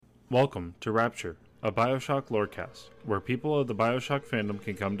Welcome to Rapture, a Bioshock lorecast, where people of the Bioshock fandom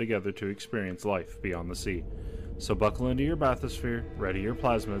can come together to experience life beyond the sea. So buckle into your bathysphere, ready your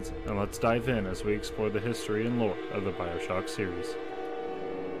plasmids, and let's dive in as we explore the history and lore of the Bioshock series.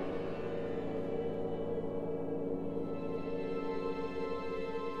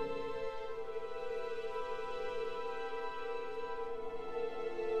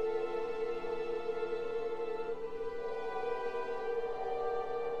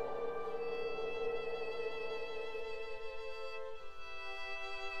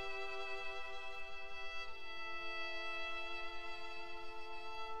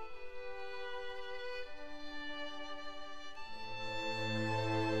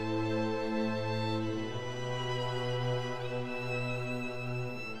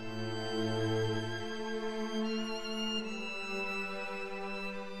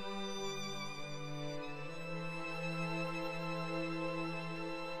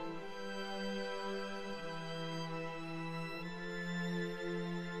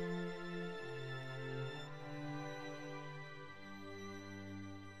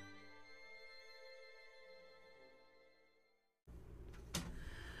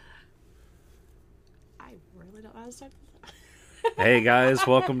 I really don't know how to start this. Hey guys,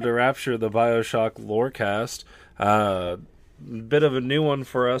 welcome to Rapture, the Bioshock lorecast. Bit of a new one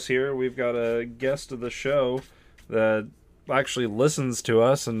for us here. We've got a guest of the show that actually listens to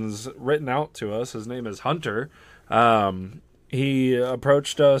us and is written out to us. His name is Hunter. He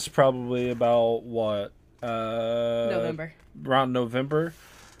approached us probably about November. Around November,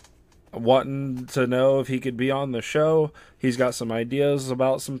 wanting to know if he could be on the show. He's got some ideas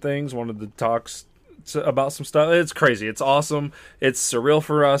about some things, wanted to talk about some stuff. It's crazy. It's awesome. It's surreal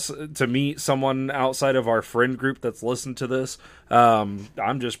for us to meet someone outside of our friend group that's listened to this.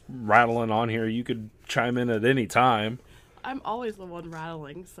 I'm just rattling on here. You could chime in at any time. I'm always the one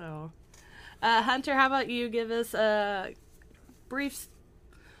rattling, so. Hunter, how about you give us a brief...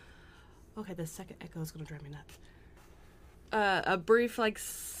 Okay, the second echo is going to drive me nuts. A brief,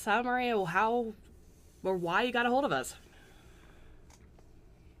 summary of how or why you got a hold of us.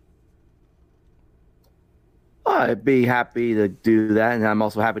 I'd be happy to do that, and I'm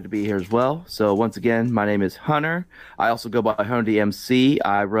also happy to be here as well. So once again, my name is Hunter. I also go by Hunter the MC.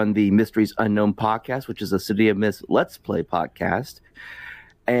 I run the Mysteries Unknown podcast, which is a City of Mist Let's Play podcast.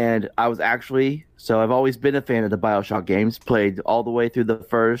 And I've always been a fan of the Bioshock games, played all the way through the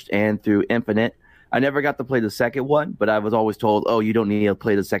first and through Infinite. I never got to play the second one, but I was always told, oh, you don't need to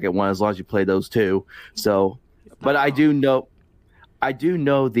play the second one as long as you play those two. So, but I do know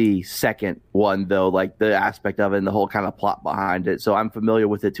the second one, though, like the aspect of it and the whole kind of plot behind it. So I'm familiar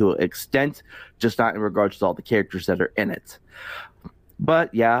with it to an extent, just not in regards to all the characters that are in it.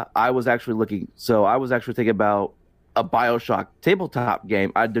 But yeah, I was actually thinking about a Bioshock tabletop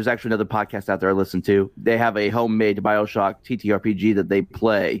game. There's actually another podcast out there I listen to. They have a homemade Bioshock TTRPG that they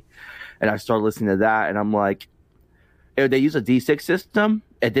play. And I started listening to that, and I'm like, they use a D6 system.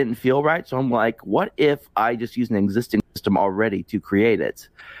 It didn't feel right. So I'm like, what if I just use an existing system already to create it?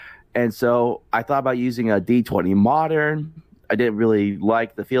 And so I thought about using a D20 Modern. I didn't really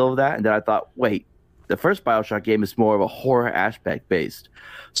like the feel of that. And then I thought, wait, the first Bioshock game is more of a horror aspect based.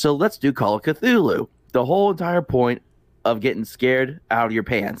 So let's do Call of Cthulhu. The whole entire point of getting scared out of your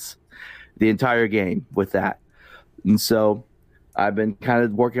pants. The entire game with that. And so I've been kind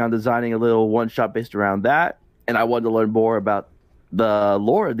of working on designing a little one-shot based around that. And I wanted to learn more about the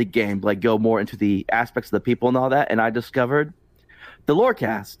lore of the game, go more into the aspects of the people and all that. And I discovered the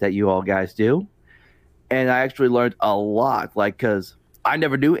Lorecast that you all guys do. And I actually learned a lot, because I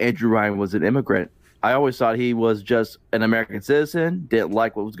never knew Andrew Ryan was an immigrant. I always thought he was just an American citizen, didn't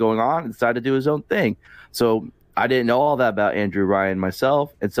like what was going on, and decided to do his own thing. So I didn't know all that about Andrew Ryan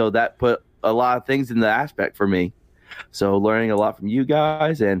myself. And so that put a lot of things in the aspect for me. So learning a lot from you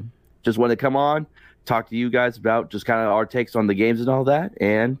guys, and just wanted to come on, talk to you guys about just kind of our takes on the games and all that.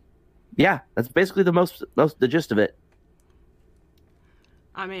 And yeah, that's basically the gist of it.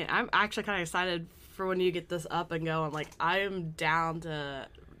 I mean, I'm actually kind of excited for when you get this up and going. I'm down to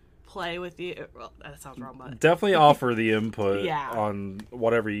play with you. Well, that sounds wrong, but Definitely offer the input Yeah. on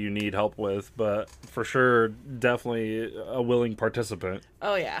whatever you need help with, but for sure, definitely a willing participant.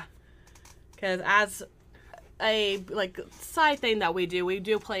 Oh yeah, because as a side thing that we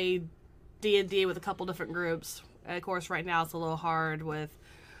do play D&D with a couple different groups. And of course, right now it's a little hard with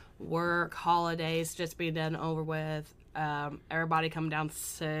work, holidays just being done over with. Everybody come down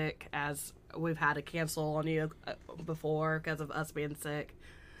sick, as we've had to cancel on you before because of us being sick.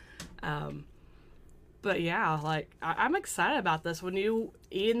 But yeah, I'm excited about this. When you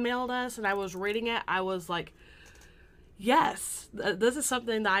emailed us and I was reading it, I was like, Yes, this is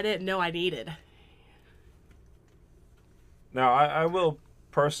something that I didn't know I needed. Now, I will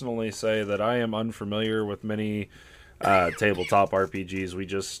personally say that I am unfamiliar with many tabletop RPGs. We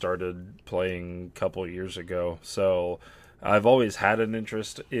just started playing a couple years ago, so I've always had an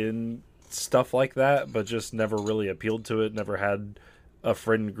interest in stuff like that, but just never really appealed to it. Never had a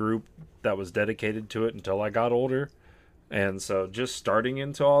friend group that was dedicated to it until I got older. And so just starting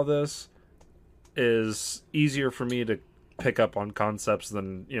into all this is easier for me to pick up on concepts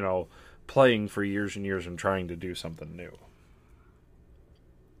than, playing for years and years and trying to do something new.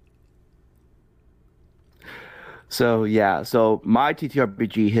 So my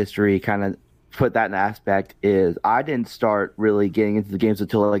TTRPG history kind of put that in aspect is I didn't start really getting into the games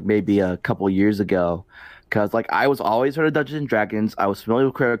until like maybe a couple years ago, because like I was always heard of Dungeons and Dragons. I was familiar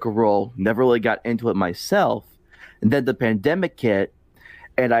with Critical Role, never really got into it myself, and then the pandemic hit,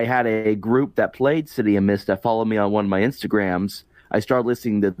 and I had a group that played City of Mist that followed me on one of my Instagrams. I started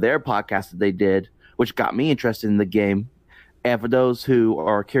listening to their podcast that they did, which got me interested in the game. And for those who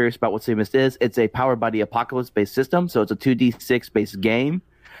are curious about what City of Mist is, it's a Powered by the Apocalypse-based system. So it's a 2d6-based game.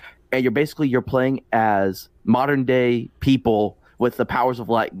 And you're playing as modern-day people with the powers of,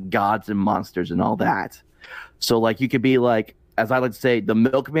 like, gods and monsters and all that. So, like, you could be, like, as I like to say, the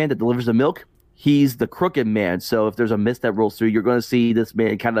milkman that delivers the milk. He's the crooked man. So if there's a mist that rolls through, you're going to see this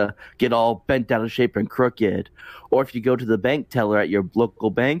man kind of get all bent out of shape and crooked. Or if you go to the bank teller at your local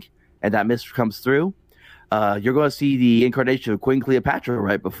bank and that mist comes through, you're going to see the incarnation of Queen Cleopatra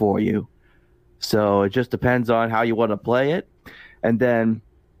right before you. So it just depends on how you want to play it. And then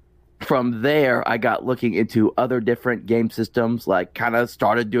from there, I got looking into other different game systems, like kind of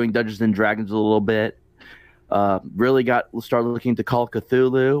started doing Dungeons and Dragons a little bit. Really started looking into Call of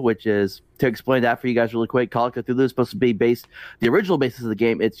Cthulhu, which is, to explain that for you guys really quick, Call of Cthulhu is supposed to be the original basis of the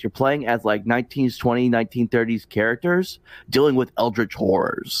game. You're playing as like 1920s, 1930s characters dealing with eldritch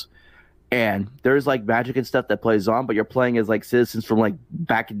horrors. And there's like magic and stuff that plays on, but you're playing as like citizens from like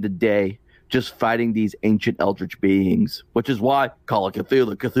back in the day, just fighting these ancient eldritch beings, which is why Call of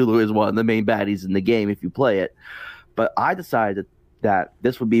Cthulhu. Cthulhu is one of the main baddies in the game if you play it. But I decided that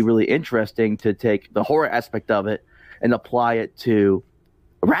this would be really interesting to take the horror aspect of it and apply it to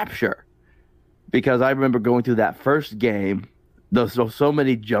Rapture. Because I remember going through that first game, so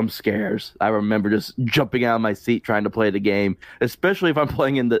many jump scares. I remember just jumping out of my seat trying to play the game, especially if I'm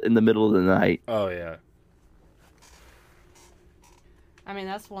playing in the middle of the night. Oh, yeah. I mean,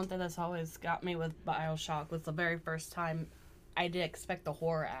 that's one thing that's always got me with BioShock, was the very first time I did expect the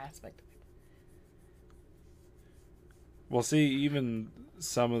horror aspect. Well, see, even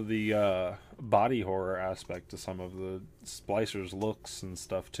some of the body horror aspect to some of the splicers' looks and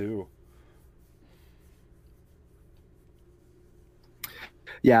stuff, too.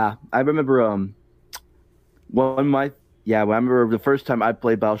 Yeah, I remember I remember the first time I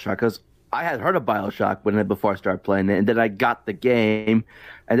played BioShock, because I had heard of BioShock before I started playing it, and then I got the game,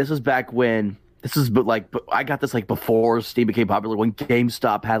 and this was back when I got this like before Steam became popular, when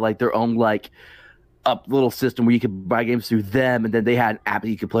GameStop had like their own like up little system where you could buy games through them, and then they had an app that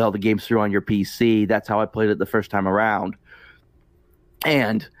you could play all the games through on your PC. That's how I played it the first time around.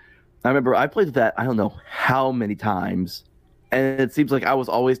 And I remember I played that I don't know how many times, and it seems like I was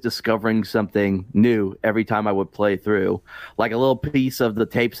always discovering something new every time I would play through. Like a little piece of the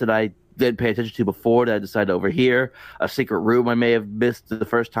tapes that I didn't pay attention to before that I decided to overhear, a secret room I may have missed the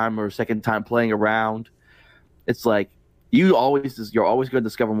first time or second time playing around. It's like you're always going to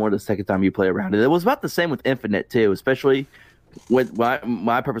discover more the second time you play around. And it was about the same with Infinite too, especially with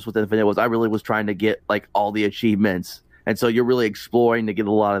my purpose with Infinite was I really was trying to get like all the achievements. And so you're really exploring to get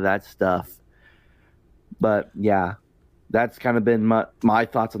a lot of that stuff. But yeah, that's kind of been my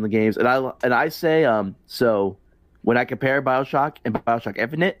thoughts on the games. And I say, so when I compare BioShock and BioShock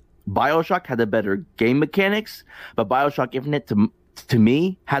Infinite, BioShock had the better game mechanics, but BioShock Infinite to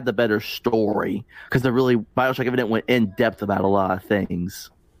me had the better story, because BioShock Infinite went in depth about a lot of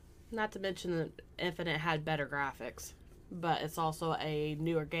things. Not to mention that Infinite had better graphics, but it's also a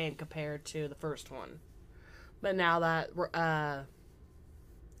newer game compared to the first one. But now that the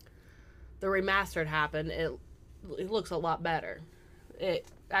remastered happened, it looks a lot better. It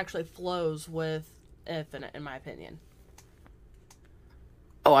actually flows with Infinite, in my opinion.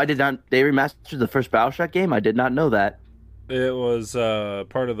 Oh, I did not. They remastered the first BioShock game? I did not know that. It was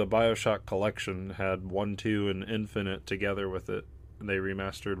part of the BioShock collection, had 1, 2, and Infinite together with it. And they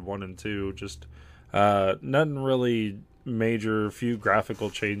remastered 1 and 2. Just nothing really major, few graphical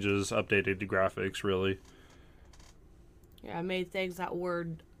changes, updated the graphics, really. Yeah, I made things that were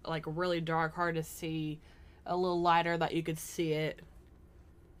like really dark, hard to see, a little lighter that you could see it.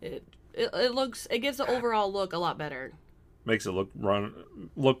 It gives the overall look a lot better. Makes it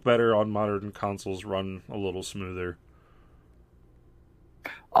look better on modern consoles, run a little smoother.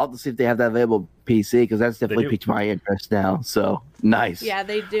 I'll have to see if they have that available PC, because that's definitely piqued my interest now. So nice. Yeah,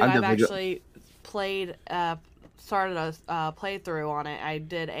 they do. I've actually played, started a playthrough on it. I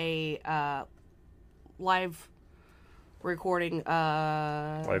did a live recording.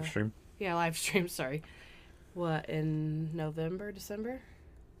 Live stream? Yeah, live stream, sorry. What, in November, December?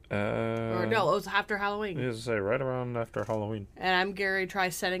 Or no, it was after Halloween. I was gonna say, right around after Halloween. And I'm Gary, try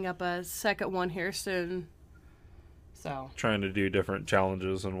setting up a second one here soon. So trying to do different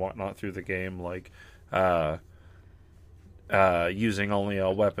challenges and whatnot through the game, like using only a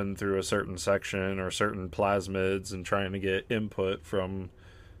weapon through a certain section or certain plasmids, and trying to get input from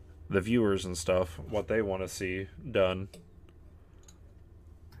the viewers and stuff, what they want to see done.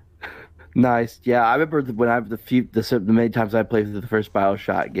 Nice. Yeah, I remember when the many times I played through the first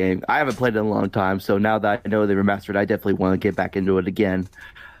BioShock game. I haven't played it in a long time, so now that I know they remastered, I definitely want to get back into it again.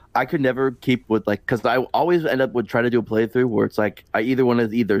 I could never keep with, like, because I always end up with trying to do a playthrough where it's like I either want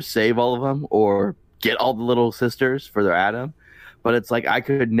to either save all of them or get all the little sisters for their Adam, but it's like I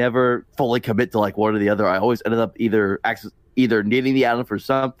could never fully commit to like one or the other. I always ended up either needing the Adam for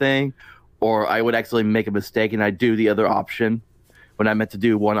something, or I would actually make a mistake and I'd do the other option when I meant to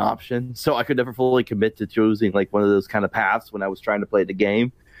do one option. So I could never fully commit to choosing like one of those kind of paths when I was trying to play the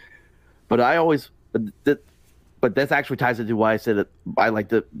game. But this actually ties into why I said that I like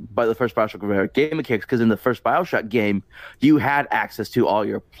the first BioShock game mechanics, because in the first BioShock game, you had access to all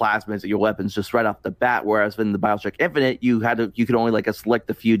your plasmids and your weapons just right off the bat, whereas in the BioShock Infinite, you could only like select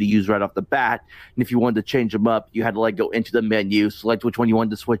a few to use right off the bat, and if you wanted to change them up, you had to like go into the menu, select which one you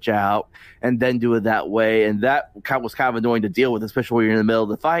wanted to switch out, and then do it that way, and that was kind of annoying to deal with, especially when you're in the middle of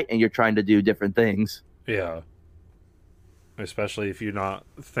the fight and you're trying to do different things. Yeah. Especially if you're not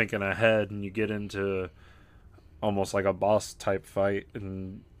thinking ahead and you get into almost like a boss type fight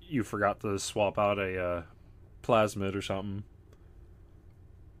and you forgot to swap out a plasmid or something.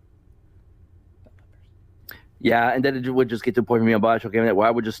 Yeah, and then it would just get to the point for me on BioShock game where I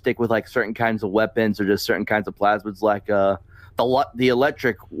would just stick with like certain kinds of weapons or just certain kinds of plasmids, like the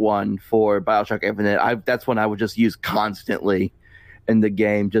electric one for BioShock Infinite. That's one I would just use constantly in the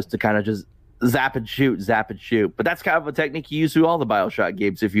game, just to kind of just zap and shoot. But that's kind of a technique you use through all the BioShock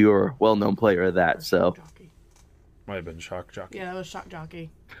games if you're a well-known player of that. So. Might have been Shock Jockey. Yeah, that was Shock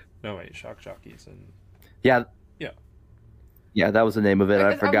Jockey. No, wait, Shock Jockey's in... Yeah. Yeah. Yeah, that was the name of it.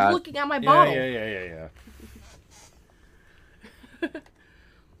 I forgot. I was looking at my bottle. Yeah.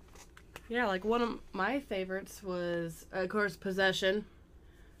 Yeah, like one of my favorites was, of course, Possession.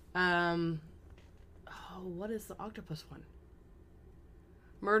 What is the octopus one?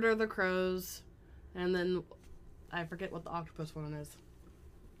 Murder of the Crows. And then I forget what the octopus one is.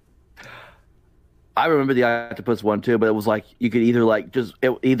 I remember the octopus one too, but it was like you could either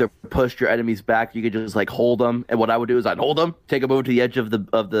either push your enemies back, you could just like hold them, and what I would do is I'd hold them, take them over to the edge of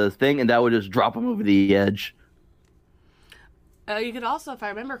the thing, and that would just drop them over the edge. You could also, if I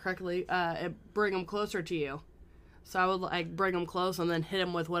remember correctly, bring them closer to you. So I would like bring them close and then hit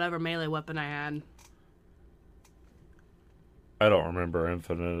them with whatever melee weapon I had. I don't remember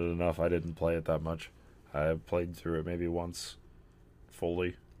Infinite enough. I didn't play it that much. I played through it maybe once,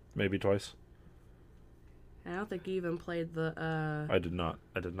 fully, maybe twice. I don't think you even played the I did not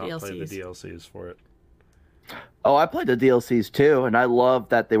DLCs. play the DLCs for it. Oh, I played the DLCs too, and I love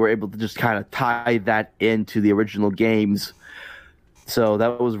that they were able to just kind of tie that into the original games. So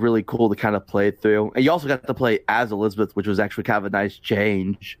that was really cool to kind of play through. And you also got to play as Elizabeth, which was actually kind of a nice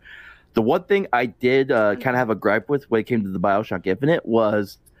change. The one thing I did kind of have a gripe with when it came to the BioShock Infinite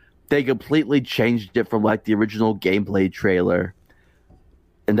was they completely changed it from like the original gameplay trailer.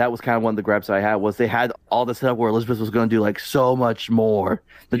 And that was kind of one of the gripes I had, was they had all this setup where Elizabeth was going to do like so much more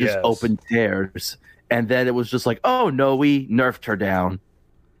than just open tears. And then it was just like, oh no, we nerfed her down.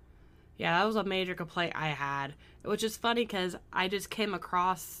 Yeah, that was a major complaint I had. Which is funny because I just came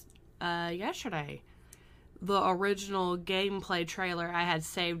across yesterday the original gameplay trailer I had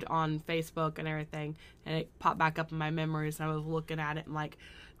saved on Facebook and everything. And it popped back up in my memories and I was looking at it and like,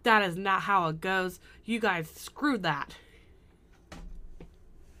 that is not how it goes. You guys screwed that.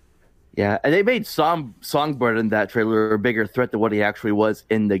 Yeah, and they made Songbird in that trailer a bigger threat than what he actually was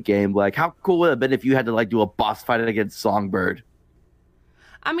in the game. Like, how cool would it have been if you had to like do a boss fight against Songbird?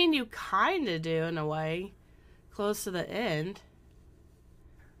 I mean, you kind of do in a way, close to the end.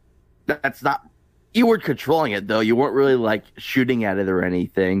 That's not. You weren't controlling it though. You weren't really like shooting at it or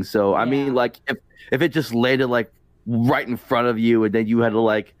anything. So I mean, like if it just landed like right in front of you, and then you had to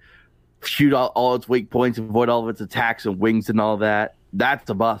like shoot all its weak points, avoid all of its attacks and wings and all that. That's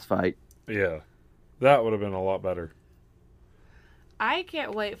a boss fight. Yeah, that would have been a lot better. I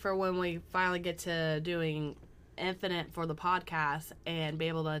can't wait for when we finally get to doing Infinite for the podcast and be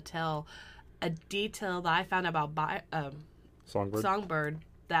able to tell a detail that I found out about Songbird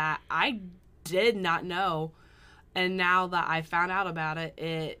that I did not know, and now that I found out about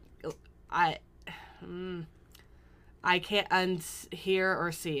it, I can't unhear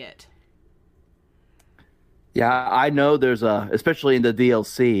or see it. Yeah, I know there's especially in the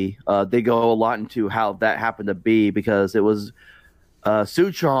DLC, they go a lot into how that happened to be, because it was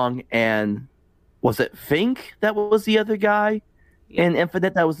Suchong and was it Fink that was the other guy in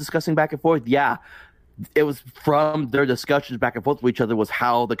Infinite that was discussing back and forth? Yeah, it was from their discussions back and forth with each other was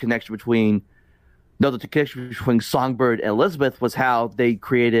how the connection between Songbird and Elizabeth was how they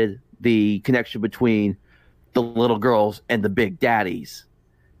created the connection between the little girls and the big daddies.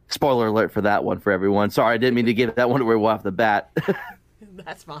 Spoiler alert for that one for everyone. Sorry, I didn't mean to give that one away off the bat.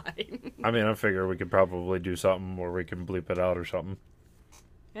 That's fine. I mean, I figure we could probably do something where we can bleep it out or something.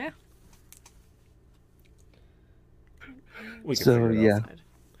 Yeah. We can figure it out.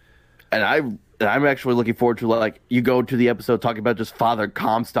 And I'm actually looking forward to, like, you go to the episode talking about just Father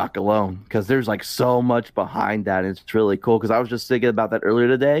Comstock alone, because there's like so much behind that, and it's really cool. Because I was just thinking about that earlier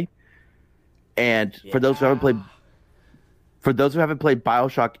today, and for those who haven't played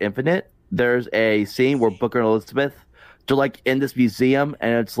BioShock Infinite, there's a scene where Booker and Elizabeth, they're like in this museum,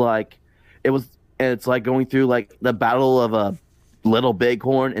 and it's like going through like the Battle of a Little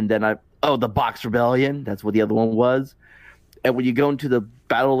Bighorn, and then the Box Rebellion. That's what the other one was. And when you go into the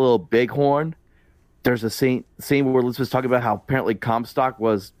Battle of Little Bighorn, there's a scene where Elizabeth's talking about how apparently Comstock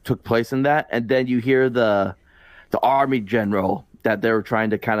took place in that, and then you hear the army general that they were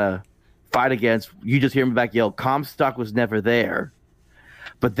trying to kind of fight against. You just hear him back yell, "Comstock was never there."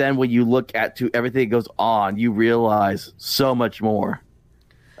 But then when you look to everything that goes on, you realize so much more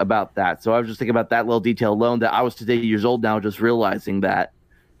about that. So I was just thinking about that little detail alone, that I was today years old now, just realizing that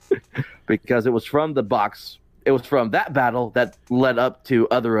because it was from the box. It was from that battle that led up to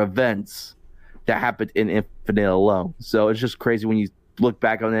other events that happened in Infinite alone. So it's just crazy when you look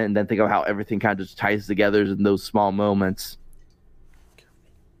back on it and then think of how everything kind of just ties together in those small moments.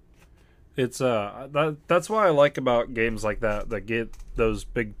 It's that's why I like about games like that get those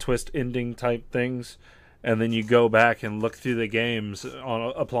big twist ending type things, and then you go back and look through the games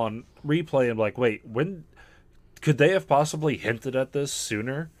upon replay and like, wait, when could they have possibly hinted at this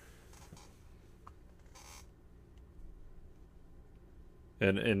sooner?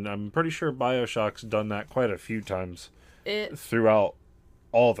 And I'm pretty sure BioShock's done that quite a few times throughout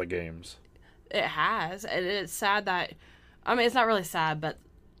all the games. It has, and it's sad that, I mean, it's not really sad, but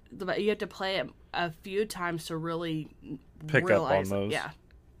you have to play it a few times to really pick up on those. Yeah.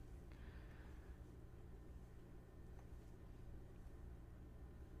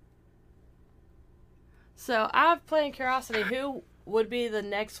 So, I have plain curiosity, who would be the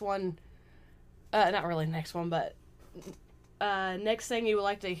next one, not really next one, but next thing you would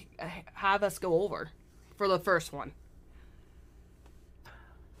like to have us go over for the first one?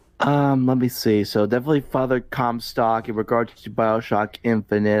 Let me see. So definitely Father Comstock in regards to BioShock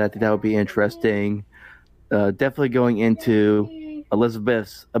Infinite. I think that would be interesting. Definitely going into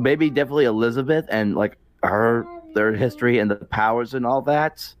Elizabeth's, maybe definitely Elizabeth and like their history and the powers and all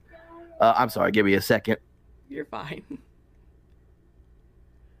that. I'm sorry, give me a second. You're fine.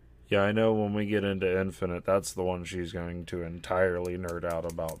 Yeah, I know when we get into Infinite, that's the one she's going to entirely nerd out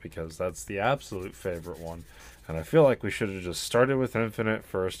about, because that's the absolute favorite one. And I feel like we should have just started with Infinite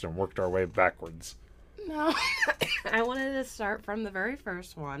first and worked our way backwards. No, I wanted to start from the very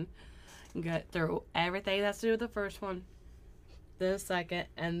first one, get through everything that's to do with the first one, then the second,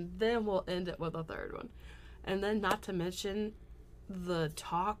 and then we'll end it with the third one. And then not to mention the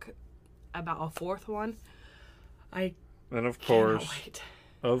talk about a fourth one. And of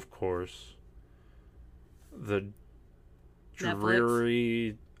course, the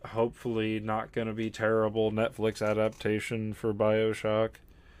dreary, hopefully not going to be terrible Netflix adaptation for BioShock.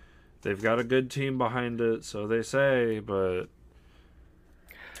 They've got a good team behind it, so they say, but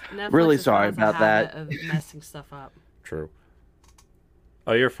Netflix really sorry about that. Of messing stuff up. True.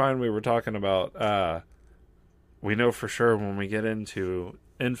 Oh, you're fine. We were talking about, we know for sure when we get into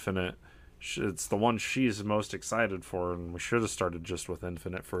Infinite, it's the one she's most excited for, and we should have started just with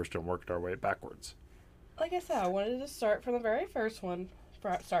Infinite first and worked our way backwards. Like I said, I wanted to start from the very first one,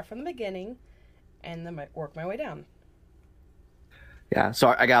 start from the beginning, and then work my way down. Yeah,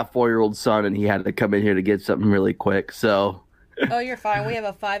 sorry, I got a 4-year-old son, and he had to come in here to get something really quick, so... Oh, you're fine. We have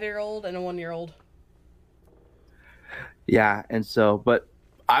a 5-year-old and a 1-year-old. Yeah, and so, but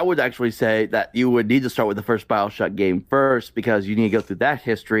I would actually say that you would need to start with the first BioShock game first, because you need to go through that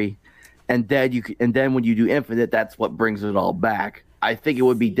history, and then when you do Infinite, that's what brings it all back. I think it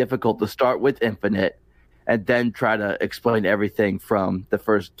would be difficult to start with Infinite and then try to explain everything from the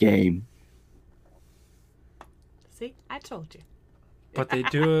first game. See, I told you. But they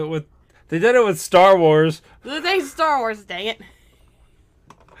did it with Star Wars. They Star Wars, dang it.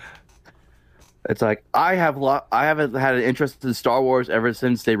 It's like I haven't had an interest in Star Wars ever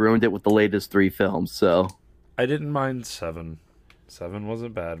since they ruined it with the latest 3 films. So I didn't mind 7. 7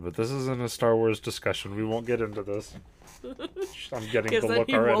 wasn't bad, but this isn't a Star Wars discussion. We won't get into this. I'm getting the look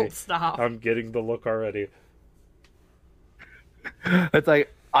already. Won't stop. I'm getting the look already. it's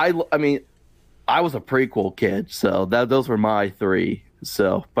like I mean, I was a prequel kid, so those were my 3.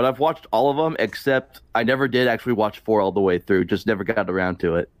 So, but I've watched all of them except I never did actually watch 4 all the way through. Just never got around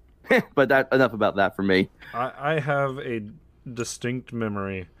to it. But enough about that for me. I have a distinct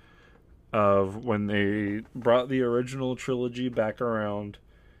memory of when they brought the original trilogy back around,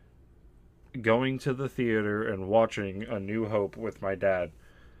 going to the theater and watching A New Hope with my dad.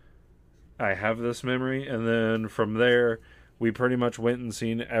 I have this memory, and then from there, we pretty much went and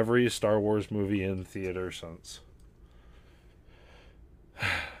seen every Star Wars movie in theater since.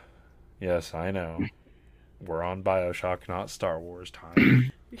 Yes, I know. We're on BioShock, not Star Wars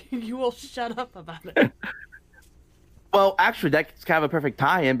time. You will shut up about it. Well, actually, that's kind of a perfect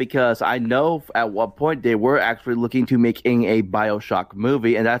tie-in because I know at one point they were actually looking to making a BioShock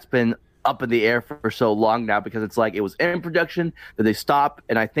movie, and that's been up in the air for so long now because it's like it was in production, then they stopped,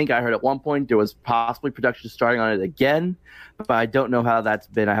 and I think I heard at one point there was possibly production starting on it again, but I don't know how that's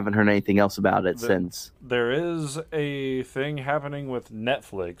been. I haven't heard anything else about it since. There is a thing happening with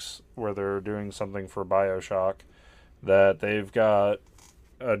Netflix where they're doing something for BioShock that they've got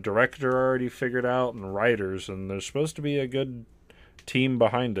a director already figured out and writers, and there's supposed to be a good team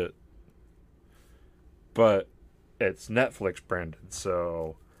behind it. But it's Netflix branded,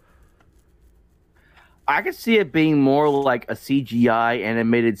 so I could see it being more like a CGI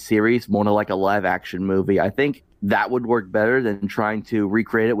animated series, more like a live action movie. I think that would work better than trying to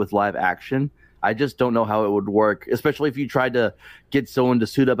recreate it with live action. I just don't know how it would work, especially if you tried to get someone to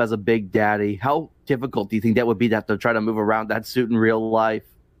suit up as a Big Daddy. How difficult do you think that would be to have to try to move around that suit in real life?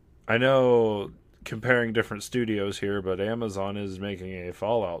 I know comparing different studios here, but Amazon is making a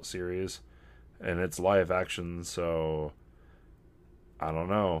Fallout series, and it's live action, so I don't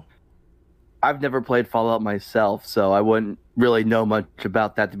know. I've never played Fallout myself, so I wouldn't really know much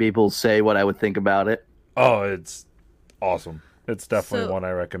about that to be able to say what I would think about it. Oh, it's awesome. It's definitely one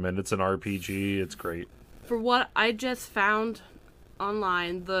I recommend. It's an RPG. It's great. For what I just found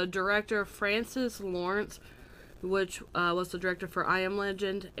online, the director Francis Lawrence, which was the director for I Am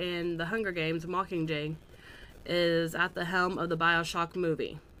Legend and The Hunger Games, Mockingjay, is at the helm of the BioShock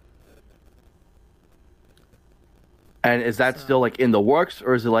movie. And is that still like in the works,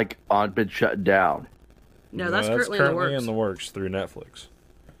 or is it like been shut down? No, that's currently in the works through Netflix.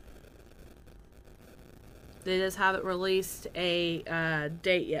 They just haven't released a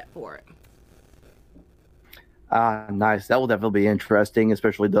date yet for it. Nice. That will definitely be interesting,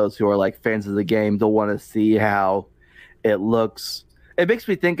 especially those who are like fans of the game. They'll want to see how it looks. It makes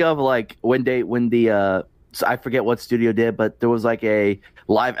me think of like when the I forget what studio did, but there was like a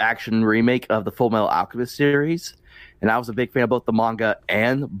live action remake of the Full Metal Alchemist series, and I was a big fan of both the manga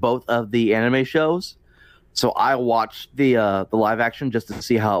and both of the anime shows. So I watched the live action just to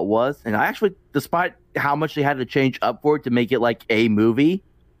see how it was, and I actually, despite how much they had to change up for it to make it like a movie,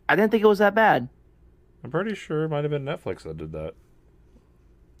 I didn't think it was that bad. I'm pretty sure it might have been Netflix that did that.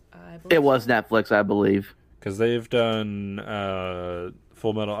 It was Netflix, I believe. Because they've done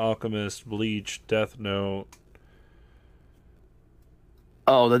Full Metal Alchemist, Bleach, Death Note.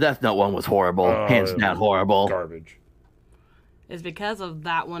 Oh, the Death Note one was horrible. Hands down horrible. Garbage. It's because of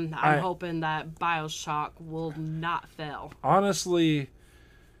that one. I'm hoping that BioShock will not fail. Honestly,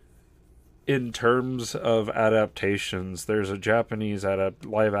 in terms of adaptations, there's a Japanese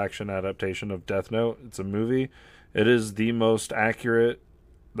live-action adaptation of Death Note. It's a movie. It is the most accurate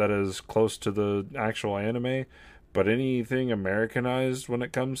that is close to the actual anime, but anything Americanized when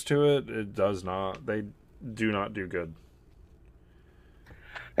it comes to it, it does not. They do not do good.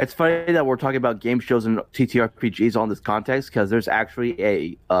 It's funny that we're talking about game shows and TTRPGs on this context because there's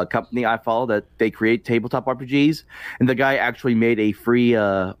actually a company I follow that they create tabletop RPGs, and the guy actually made a free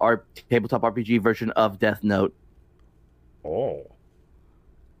tabletop RPG version of Death Note. Oh.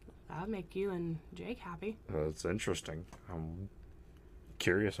 That'll make you and Jake happy. That's interesting. I'm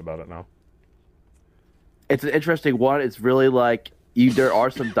curious about it now. It's an interesting one. It's really like there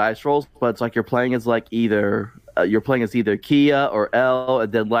are some dice rolls, but it's like you're playing as either Kia or L,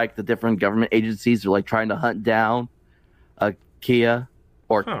 and then like the different government agencies are like trying to hunt down Kia,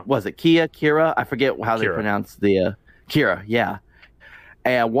 or was it Kia, Kira? I forget how they pronounce the Kira. Yeah,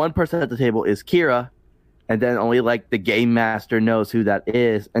 and one person at the table is Kira, and then only like the game master knows who that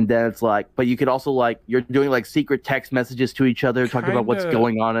is, and then it's like, but you could also like you're doing like secret text messages to each other, talking about what's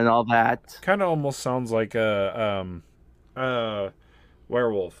going on and all that. Kind of almost sounds like a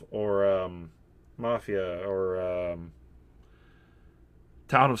werewolf or mafia or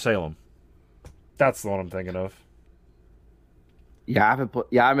Town of Salem. That's the one I'm thinking of. Yeah,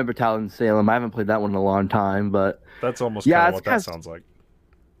 I remember Town of Salem. I haven't played that one in a long time, but that's almost kind of what that sounds like.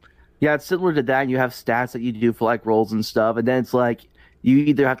 Yeah, it's similar to that. And you have stats that you do for like rolls and stuff, and then it's like you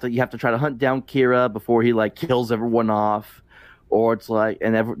either have to try to hunt down Kira before he like kills everyone off, or it's like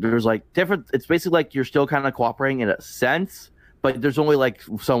there's like different. It's basically like you're still kind of cooperating in a sense, but there's only like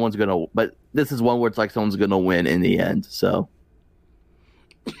someone's gonna. But this is one where it's like someone's gonna win in the end. So,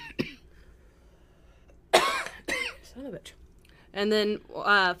 son of a bitch. And then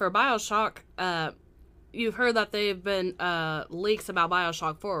for BioShock, you've heard that they've been leaks about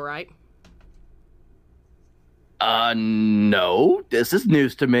BioShock 4, right? No. This is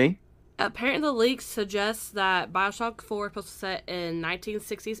news to me. Apparently the leaks suggest that BioShock 4 is supposed to set in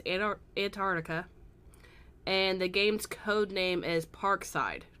 1960s Antarctica, and the game's code name is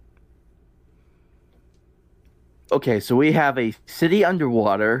Parkside. Okay, so we have a city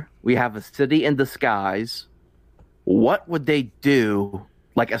underwater. We have a city in the skies. What would they do?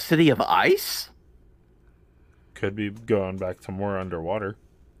 Like a city of ice? Could be going back to more underwater.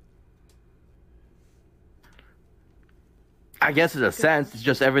 I guess in a sense, it's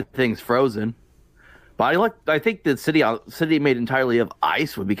just everything's frozen. But I think the city made entirely of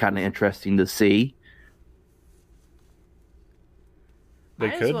ice would be kind of interesting to see.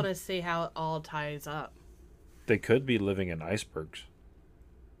 I just want to see how it all ties up. They could be living in icebergs.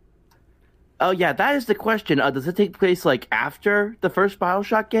 Oh yeah, that is the question. Does it take place like after the first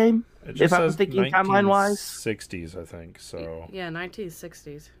BioShock game? If I'm thinking timeline-wise, 60s, I think. So yeah,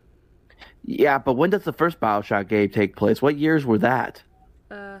 1960s. Yeah, but when does the first BioShock game take place? What years were that?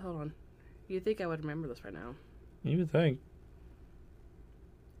 Hold on. You'd think I would remember this right now. You would think.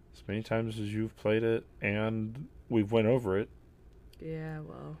 As many times as you've played it, and we've went over it. Yeah,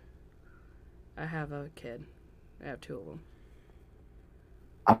 well, I have a kid. I have two of them.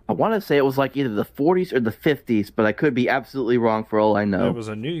 I want to say it was like either the 40s or the 50s, but I could be absolutely wrong for all I know. It was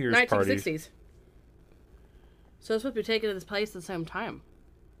a New Year's 1960s. Party. 1960s. So it's supposed to be taking this place at the same time.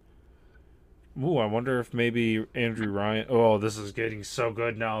 Ooh, I wonder if maybe Andrew Ryan... Oh, this is getting so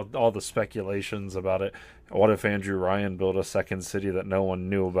good now. All the speculations about it. What if Andrew Ryan built a second city that no one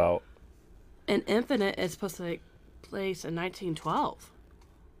knew about? And Infinite is supposed to take place in 1912.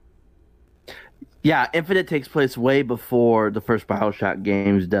 Yeah, Infinite takes place way before the first BioShock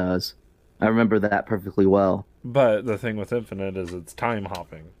games does. I remember that perfectly well. But the thing with Infinite is it's time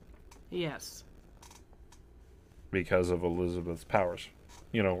hopping. Yes. Because of Elizabeth's powers.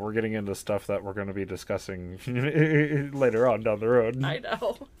 You know, we're getting into stuff that we're going to be discussing later on down the road. I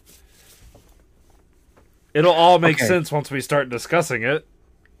know. It'll all make sense once we start discussing it.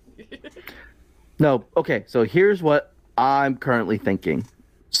 No, okay, so here's what I'm currently thinking.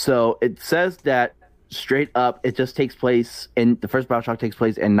 So it says that straight up, it just takes place in the first BioShock takes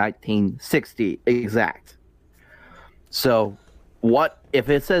place in 1960 exact. So what if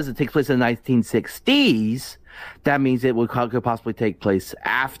it says it takes place in the 1960s? That means it could possibly take place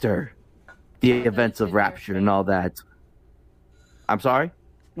after the events of Rapture and all that. I'm sorry?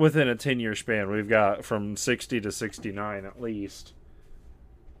 Within a 10-year span, we've got from 60 to 69 at least.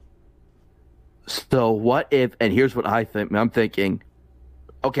 So what if, and here's what I'm thinking.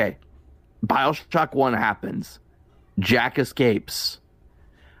 Okay, BioShock 1 happens. Jack escapes.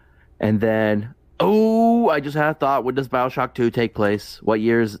 And then, I just had a thought. When does BioShock 2 take place? What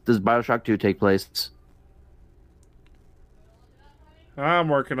years does BioShock 2 take place? I'm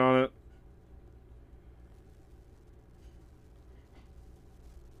working on it.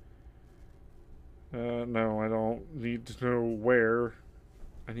 No, I don't need to know where.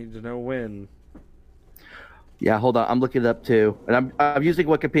 I need to know when. Yeah, hold on. I'm looking it up too, and I'm using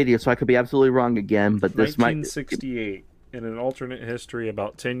Wikipedia, so I could be absolutely wrong again. But this 1968 in an alternate history,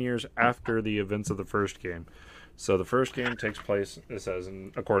 about 10 years after the events of the first game. So the first game takes place, it says,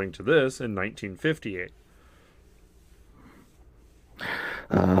 according to this, in 1958.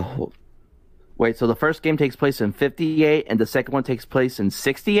 Wait, so the first game takes place in 58, and the second one takes place in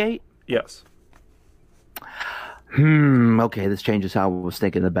 68? Yes. Okay, this changes how I was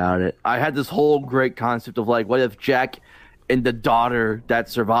thinking about it. I had this whole great concept of, like, what if Jack and the daughter that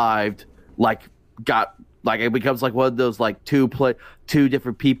survived, it becomes like one of those, like, two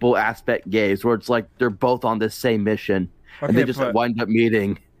different people aspect games, where it's like they're both on this same mission, and they just wind up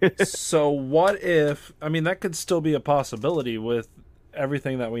meeting. So what if, I mean, that could still be a possibility with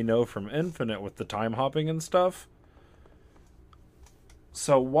everything that we know from Infinite with the time hopping and stuff.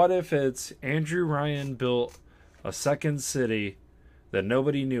 So what if it's Andrew Ryan built a second city that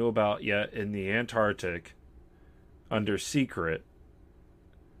nobody knew about yet in the Antarctic under secret,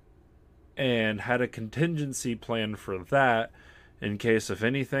 and had a contingency plan for that in case if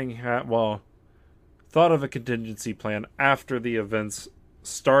anything thought of a contingency plan after the events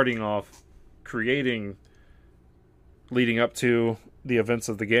starting off creating leading up to the events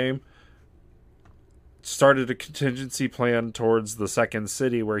of the game, started a contingency plan towards the second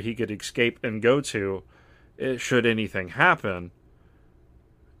city where he could escape and go to should anything happen.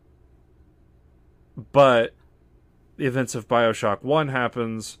 But the events of BioShock 1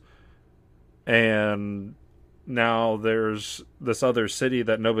 happens, and now there's this other city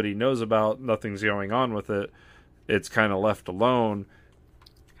that nobody knows about, nothing's going on with it, it's kind of left alone.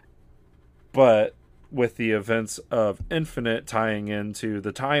 But with the events of Infinite tying into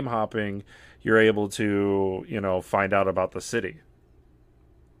the time hopping, you're able to, find out about the city.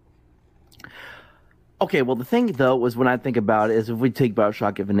 Okay, well, the thing, though, was when I think about it, is if we take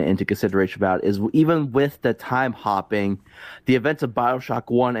BioShock Infinite into consideration about it, is even with the time hopping, the events of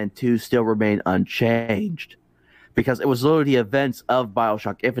BioShock 1 and 2 still remain unchanged. Because it was literally the events of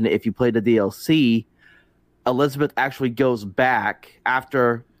BioShock Infinite. If you play the DLC, Elizabeth actually goes back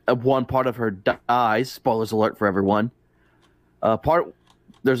after one part of her dies. Spoilers alert for everyone.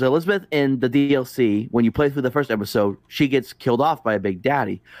 There's Elizabeth in the DLC. When you play through the first episode, she gets killed off by a Big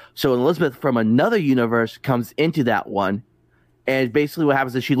Daddy. So Elizabeth from another universe comes into that one, and basically what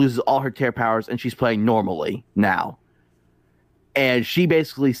happens is she loses all her tear powers, and she's playing normally now. And she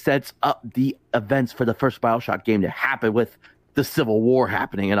basically sets up the events for the first BioShock game to happen with the Civil War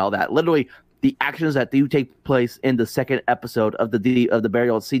happening and all that. Literally, the actions that do take place in the second episode of the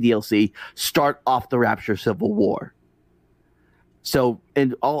Burial at Sea DLC start off the Rapture Civil War. So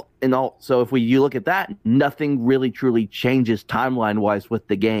so if you look at that, nothing really truly changes timeline wise with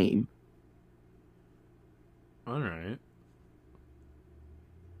the game. All right.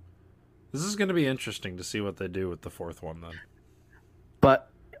 This is going to be interesting to see what they do with the fourth one then. But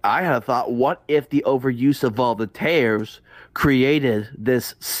I had a thought, what if the overuse of all the tears created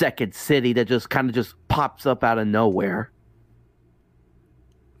this second city that just kind of just pops up out of nowhere?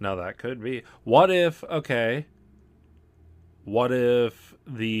 Now that could be. What if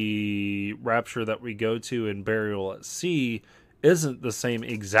the Rapture that we go to in Burial at Sea isn't the same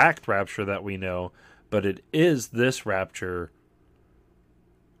exact Rapture that we know, but it is this Rapture,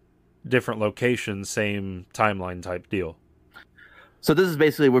 different location, same timeline type deal? So this is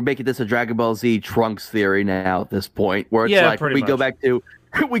basically, we're making this a Dragon Ball Z Trunks theory now at this point, where it's like we go back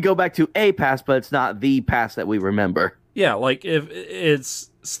to a past, but it's not the past that we remember. Yeah, like if it's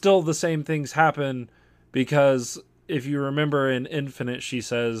still the same things happen, because if you remember in Infinite, she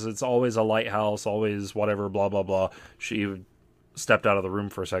says it's always a lighthouse, always whatever, blah, blah, blah. She stepped out of the room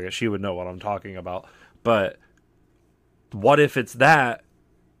for a second. She would know what I'm talking about. But what if it's that,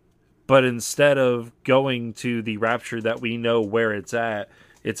 but instead of going to the Rapture that we know where it's at,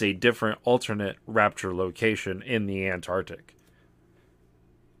 it's a different alternate Rapture location in the Antarctic?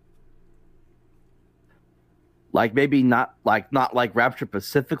 Like maybe not like Rapture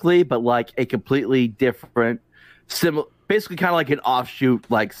specifically, but like a completely different, basically kind of like an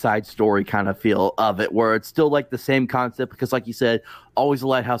offshoot, like side story kind of feel of it, where it's still like the same concept, because like you said, always a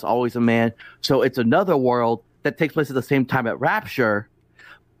lighthouse, always a man. So it's another world that takes place at the same time at Rapture,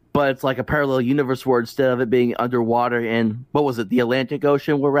 but it's like a parallel universe where instead of it being underwater in, what was it, the Atlantic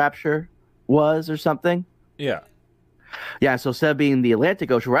Ocean where Rapture was or something? Yeah. Yeah, so instead of being the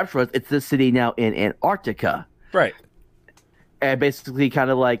Atlantic Ocean where Rapture was, it's this city now in Antarctica. Right. And basically kind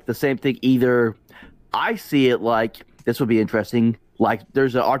of like the same thing. Either I see it like, this would be interesting, like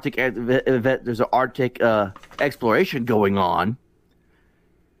there's an Arctic event, there's an Arctic exploration going on,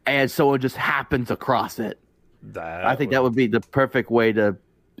 and someone just happens across it. I think that would be the perfect way to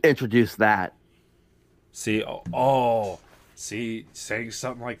introduce that. See, saying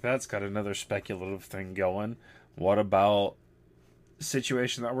something like that's got another speculative thing going. What about the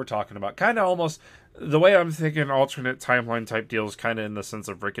situation that we're talking about? Kind of almost the way I'm thinking alternate timeline type deals, kind of in the sense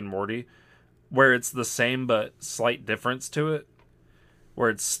of Rick and Morty, where it's the same but slight difference to it, where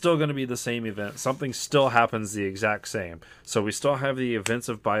it's still going to be the same event. Something still happens the exact same. So we still have the events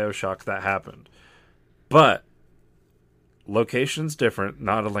of BioShock that happened. But location's different,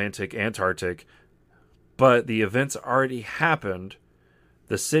 not Atlantic, Antarctic, but the events already happened.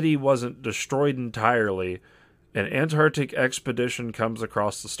 The city wasn't destroyed entirely. An Antarctic expedition comes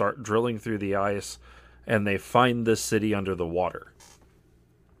across to start drilling through the ice, and they find this city under the water.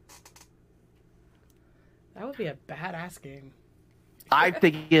 That would be a badass game. I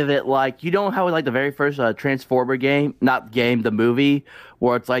think of it like, you know how like the very first Transformer game, not game, the movie,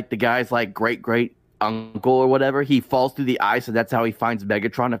 where it's like the guy's like great uncle or whatever, he falls through the ice and that's how he finds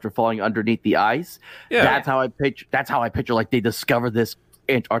Megatron after falling underneath the ice. Yeah. That's how I picture like they discover this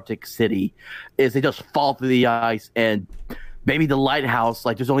Antarctic city, is they just fall through the ice, and maybe the lighthouse,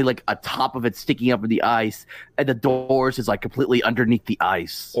 like there's only like a top of it sticking up in the ice, and the doors is like completely underneath the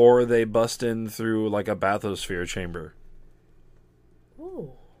ice. Or they bust in through like a bathysphere chamber.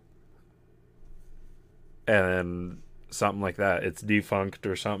 Ooh. And something like that. It's defunct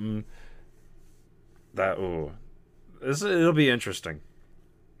or something. It'll be interesting.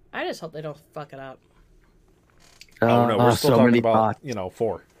 I just hope they don't fuck it up. Oh no, we're still talking about thoughts.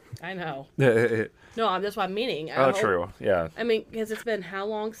 4. I know. Oh, No, that's what I'm meaning. I hope, true. Yeah. I mean, because it's been how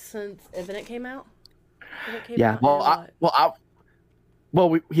long since Infinite came out? Yeah.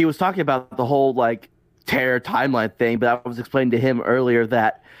 He was talking about the whole like Terror timeline thing, but I was explaining to him earlier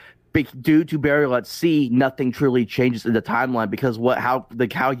that due to Burial at Sea, nothing truly changes in the timeline, because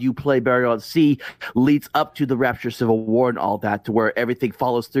how you play Burial at Sea leads up to the Rapture Civil War and all that, to where everything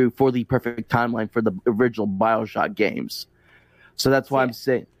follows through for the perfect timeline for the original BioShock games. So that's why I'm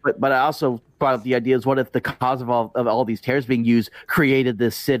saying. But I also brought up the idea is, what if the cause of all these tears being used created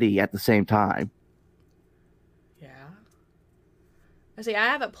this city at the same time? Yeah. I see. I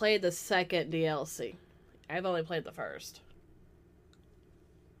haven't played the second DLC. I've only played the first.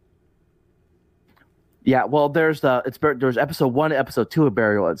 Yeah, well, there's episode 1 and episode 2 of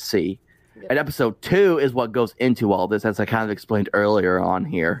Burial at Sea. Yep. And episode 2 is what goes into all this, as I kind of explained earlier on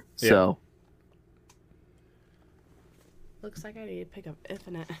here. Yeah. So looks like I need to pick up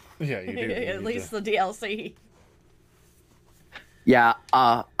Infinite. Yeah, you do. At least the DLC. Yeah,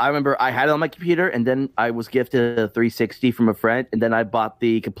 I remember I had it on my computer, and then I was gifted a 360 from a friend, and then I bought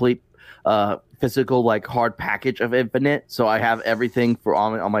the complete physical, like, hard package of Infinite. So I have everything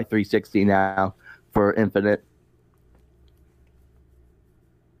on my 360 now for Infinite.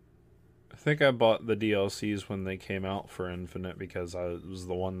 I think I bought the DLCs when they came out for Infinite, because it was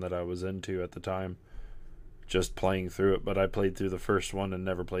the one that I was into at the time, just playing through it. But I played through the first one and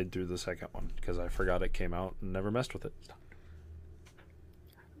never played through the second one, because I forgot it came out and never messed with it.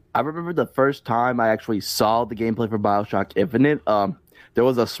 I remember the first time I actually saw the gameplay for BioShock Infinite. There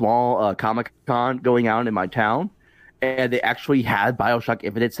was a small Comic-Con going on in my town, and they actually had BioShock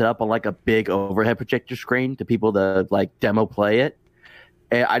Infinite set up on like a big overhead projector screen to people to like demo play it.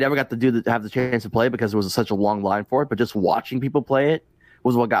 And I never got to have the chance to play it because there was such a long line for it. But just watching people play it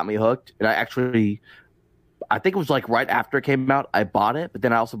was what got me hooked. And I think it was like right after it came out, I bought it. But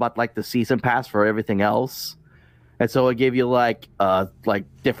then I also bought like the season pass for everything else. And so it gave you like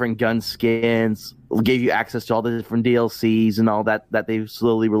different gun skins, gave you access to all the different DLCs and all that they've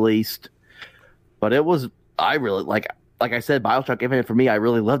slowly released. But I really like I said, BioShock Infinite for me, I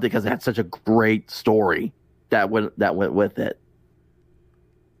really loved it because it had such a great story that went with it.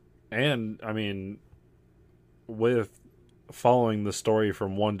 And I mean, with following the story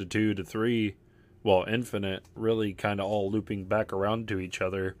from 1 to 2 to 3, well, Infinite really kind of all looping back around to each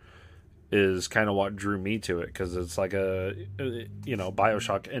other is kind of what drew me to it, because it's like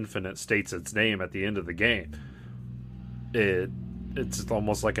BioShock Infinite states its name at the end of the game. It's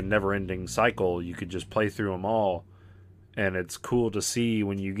almost like a never-ending cycle. You could just play through them all, and it's cool to see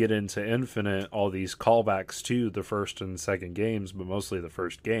when you get into Infinite all these callbacks to the first and second games, but mostly the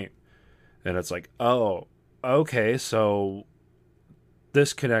first game. And it's like, oh, okay, so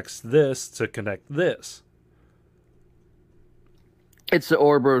this connects this to connect this. It's the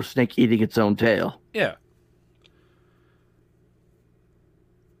Ouroboros snake eating its own tail. Yeah.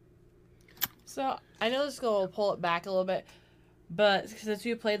 So, I know this is going to pull it back a little bit, but since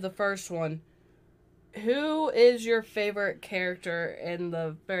you played the first one, who is your favorite character in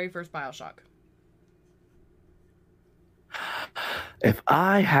the very first BioShock? If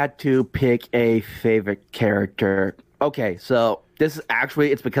I had to pick a favorite character, okay, so this is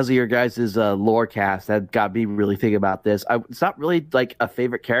actually, it's because of your guys' lore cast that got me really thinking about this. It's not really like a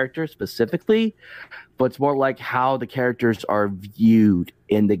favorite character specifically, but it's more like how the characters are viewed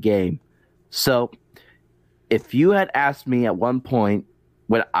in the game. So if you had asked me at one point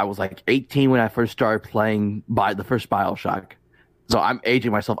when I was like 18 when I first started playing the first BioShock, so I'm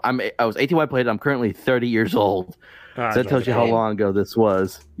aging myself. I was 18 when I played it. I'm currently 30 years old. So that tells you how long ago this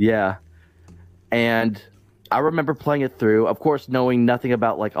was. Yeah. And I remember playing it through, of course, knowing nothing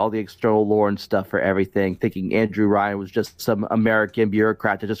about like all the external lore and stuff for everything, thinking Andrew Ryan was just some American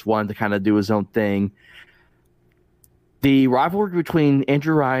bureaucrat that just wanted to kind of do his own thing. The rivalry between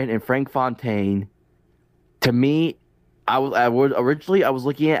Andrew Ryan and Frank Fontaine, to me, I was originally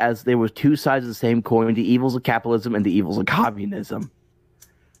looking at it as there was two sides of the same coin: the evils of capitalism and the evils of communism.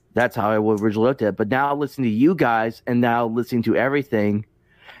 That's how I would originally looked at it. But now listening to you guys and now listening to everything,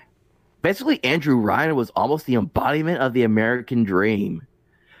 basically Andrew Ryan was almost the embodiment of the American dream.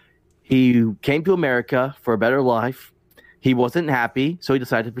 He came to America for a better life. He wasn't happy, so he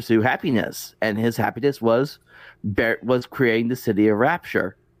decided to pursue happiness. And his happiness was creating the city of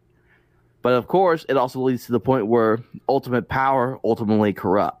Rapture. But of course, it also leads to the point where ultimate power ultimately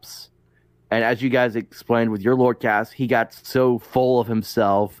corrupts. And as you guys explained with your Lordcast, he got so full of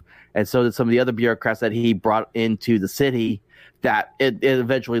himself, and so did some of the other bureaucrats that he brought into the city, that it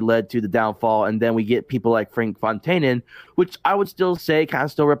eventually led to the downfall. And then we get people like Frank Fontaine, which I would still say kind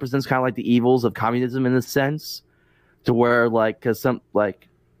of still represents kind of like the evils of communism in a sense, to where like, because some like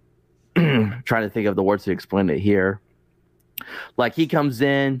trying to think of the words to explain it here, like he comes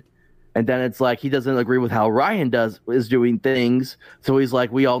in. And then it's like he doesn't agree with how Ryan is doing things. So he's like,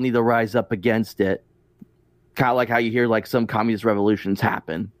 we all need to rise up against it. Kind of like how you hear like some communist revolutions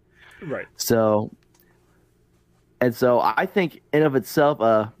happen. Right. So I think in of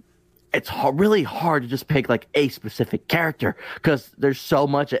itself, it's really hard to just pick like a specific character because there's so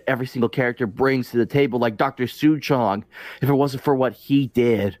much that every single character brings to the table. Like Dr. Suchong, if it wasn't for what he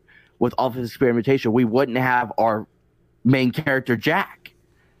did with all of his experimentation, we wouldn't have our main character, Jack.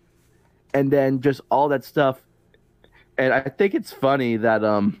 And then just all that stuff. And I think it's funny that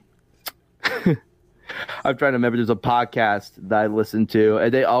I'm trying to remember, there's a podcast that I listen to,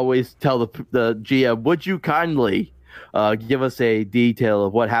 and they always tell the GM, would you kindly give us a detail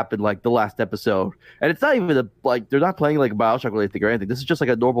of what happened like the last episode? And it's not even they're not playing like a BioShock related thing or anything. This is just like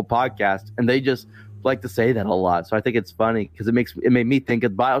a normal podcast, and they just like to say that a lot. So I think it's funny because it made me think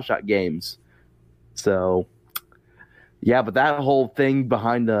of BioShock games. So yeah, but that whole thing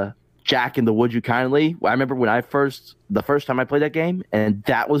behind the Jack and the Would You Kindly, I remember when the first time I played that game and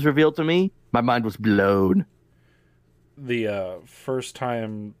that was revealed to me, my mind was blown. The first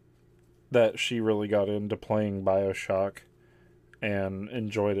time that she really got into playing BioShock and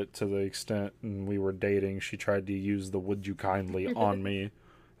enjoyed it to the extent, and we were dating, she tried to use the Would You Kindly on me.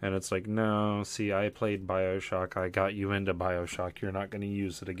 And it's like, no, see, I played BioShock. I got you into BioShock. You're not going to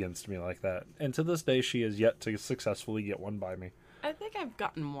use it against me like that. And to this day, she has yet to successfully get one by me. I think I've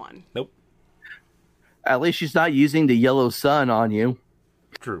gotten one. Nope. At least she's not using the yellow sun on you.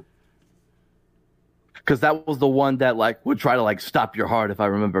 True. Because that was the one that like would try to like stop your heart, if I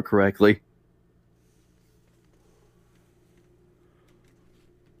remember correctly.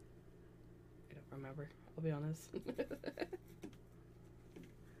 I don't remember. I'll be honest.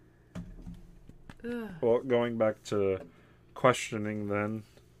 Well, going back to questioning then,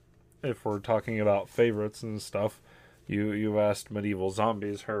 if we're talking about favorites and stuff, you asked Medieval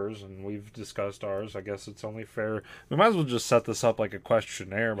Zombies hers, and we've discussed ours. I guess it's only fair. We might as well just set this up like a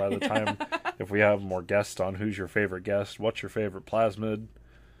questionnaire by the time, if we have more guests on. Who's your favorite guest? What's your favorite plasmid?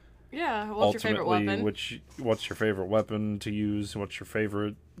 Yeah, what's your favorite weapon? What's your favorite weapon to use? What's your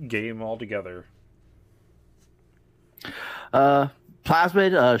favorite game altogether?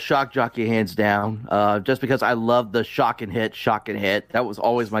 Plasmid, Shock Jockey, hands down. Just because I love the shock and hit. That was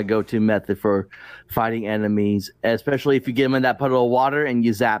always my go-to method for fighting enemies, especially if you get them in that puddle of water and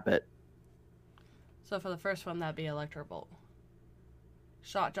you zap it. So for the first one, that'd be Electro Bolt.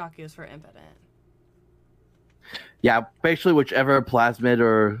 Shock Jockey is for Infinite. Yeah, basically whichever plasmid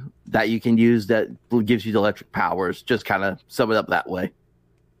or that you can use that gives you the electric powers. Just kind of sum it up that way.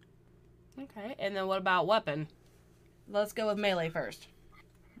 Okay, and then what about weapon? Let's go with melee first.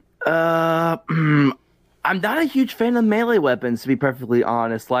 I'm not a huge fan of melee weapons, to be perfectly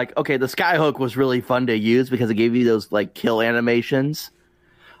honest. Like, okay, the Skyhook was really fun to use because it gave you those like kill animations.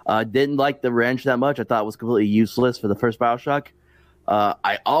 Didn't like the wrench that much. I thought it was completely useless for the first BioShock.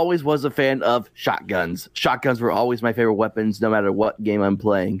 I always was a fan of shotguns. Shotguns were always my favorite weapons, no matter what game I'm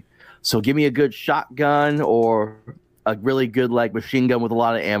playing. So give me a good shotgun or a really good like machine gun with a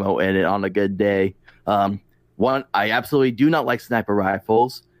lot of ammo in it on a good day. One, I absolutely do not like sniper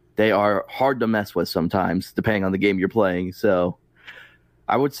rifles. They are hard to mess with sometimes, depending on the game you're playing. So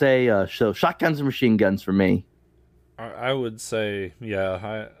I would say so shotguns and machine guns for me. I would say,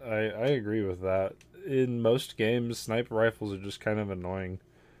 yeah, I agree with that. In most games, sniper rifles are just kind of annoying.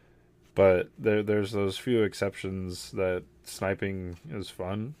 But there's those few exceptions that sniping is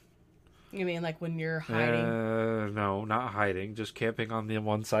fun. You mean like when you're hiding? No, not hiding. Just camping on the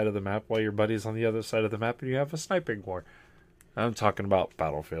one side of the map while your buddy's on the other side of the map and you have a sniping war. I'm talking about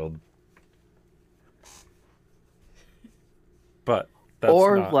Battlefield. But that's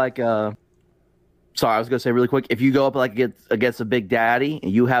or not... like sorry, I was gonna say really quick, if you go up like against a Big Daddy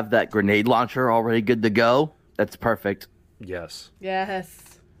and you have that grenade launcher already good to go, that's perfect. Yes.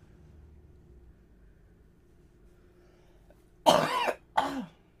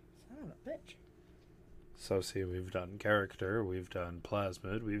 So see, we've done character, we've done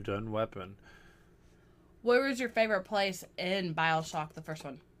plasmid, we've done weapon. Where was your favorite place in BioShock, the first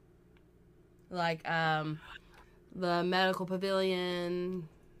one? Like, the medical pavilion.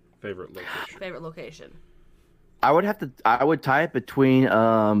 Favorite location. Favorite location. I would tie it between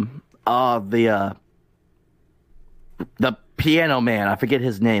the piano man. I forget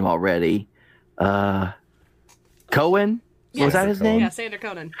his name already. Cohen? Yes. Was that his name? Yeah, Sander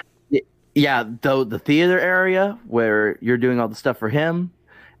Conan. Yeah, the theater area where you're doing all the stuff for him.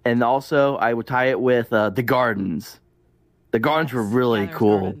 And also, I would tie it with the gardens. The gardens were really Gatherer's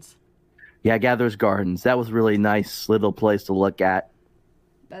cool. Gardens. Yeah, Gatherer's Gardens. That was a really nice little place to look at.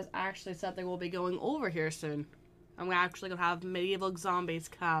 That's actually something we'll be going over here soon. I'm actually going to have Medieval Zombies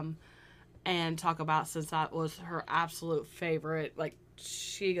come and talk about, since that was her absolute favorite. Like,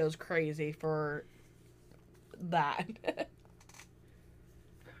 she goes crazy for that.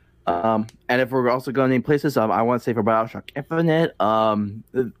 And if we're also going to name places, I want to say for BioShock Infinite,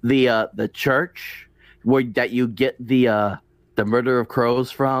 the church where that you get the Murder of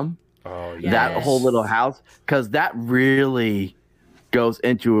Crows from. Oh, Yes. That whole little house, because that really goes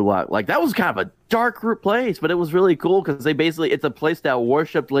into a lot. Like, that was kind of a dark place, but it was really cool because it's a place that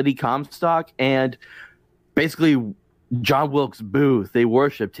worshipped Lady Comstock and basically John Wilkes Booth. They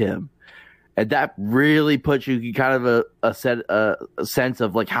worshipped him, and that really puts you kind of a sense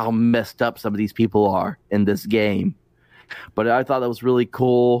of like how messed up some of these people are in this game. But I thought that was really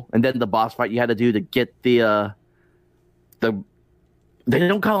cool. And then the boss fight you had to do to get the they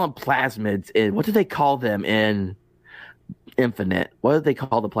don't call them plasmids. What do they call them in Infinite? What do they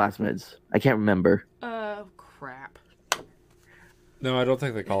call the plasmids? I can't remember. Crap. No, I don't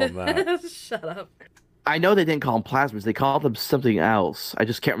think they call them that. Shut up. I know they didn't call them plasmids. They called them something else. I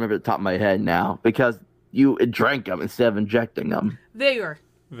just can't remember at the top of my head now because you drank them instead of injecting them. Vigor.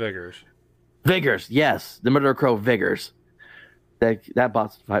 Vigors. Vigors, yes. The Murder Crow Vigors. That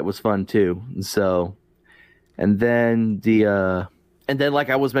boss fight was fun too. And then like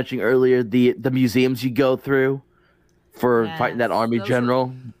I was mentioning earlier, the museums you go through for fighting that army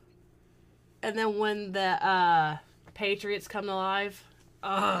general. And then when the Patriots come alive.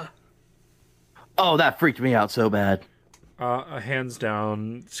 Oh, that freaked me out so bad. Hands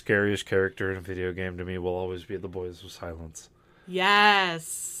down, scariest character in a video game to me will always be the Boys of Silence.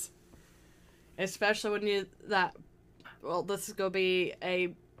 Yes. Especially when this is going to be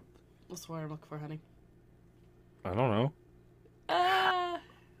what's the word I'm looking for, honey? I don't know.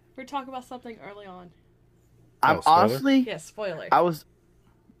 We're talking about something early on. I'm spoiler? honestly, Yes, spoiler. I was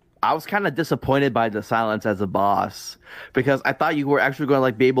kind of disappointed by the Silence as a boss because I thought you were actually going to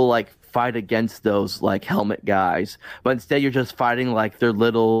like be able to like fight against those like helmet guys, but instead you're just fighting like their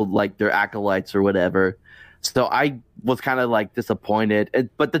little like their acolytes or whatever. So I was kind of like disappointed.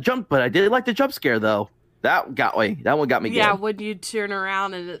 But I did like the jump scare though. That one got me. Yeah, good. when you turn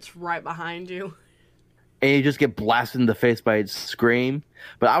around and it's right behind you. And you just get blasted in the face by its scream.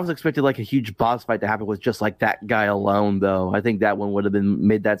 But I was expecting like a huge boss fight to happen with just like that guy alone, though. I think that one would have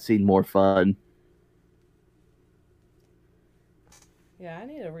made that scene more fun. Yeah, I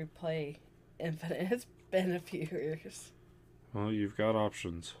need to replay Infinite. It's been a few years. Well, you've got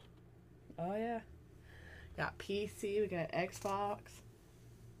options. Oh yeah, got PC. We got Xbox,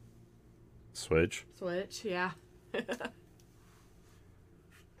 Switch. Yeah.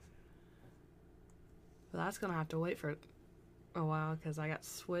 Well, that's gonna have to wait for a while because I got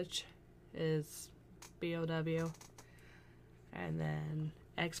Switch is BOW, and then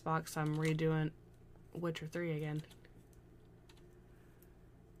Xbox I'm redoing Witcher 3 again.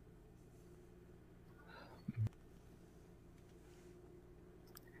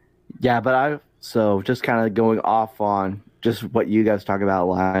 Yeah, but just kind of going off on just what you guys talk about,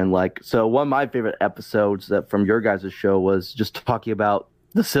 Lion. Like, so one of my favorite episodes from your guys' show was just talking about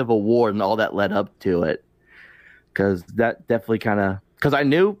the Civil War and all that led up to it. Because that definitely because I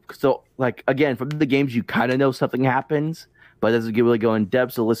knew, so like, again, from the games, you kind of know something happens, but it doesn't really go in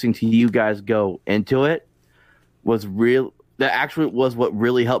depth. So listening to you guys go into it was that actually was what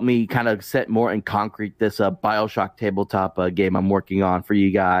really helped me kind of set more in concrete this BioShock tabletop game I'm working on for you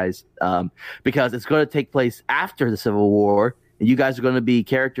guys. Because it's going to take place after the Civil War, and you guys are going to be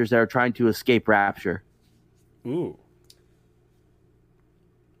characters that are trying to escape Rapture. Ooh.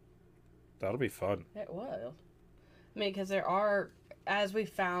 That'll be fun. It will. I mean, because there are, as we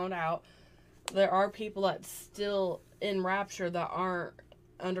found out, there are people that still in Rapture that aren't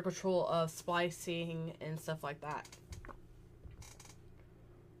under control of splicing and stuff like that.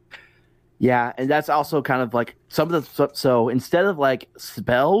 Yeah, and that's also kind of like some of the so instead of like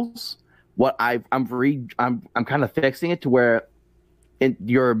spells, what I'm kind of fixing it to where in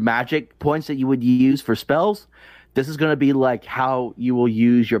your magic points that you would use for spells, this is going to be like how you will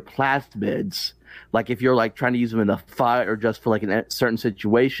use your plasmids. Like if you're like trying to use them in a fight or just for like a certain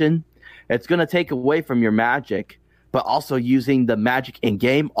situation, it's going to take away from your magic, but also using the magic in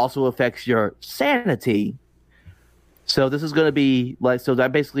game also affects your sanity. So this is going to be like, so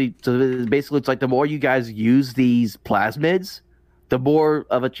basically it's like the more you guys use these plasmids, the more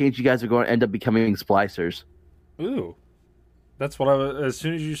of a chance you guys are going to end up becoming splicers. Ooh. That's what as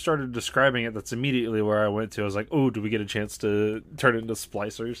soon as you started describing it, that's immediately where I went to. I was like, oh, do we get a chance to turn into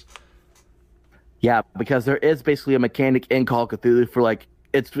splicers? Yeah, because there is basically a mechanic in Call of Cthulhu for like,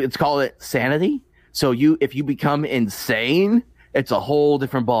 it's called sanity. So if you become insane, it's a whole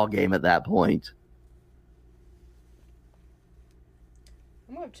different ball game at that point.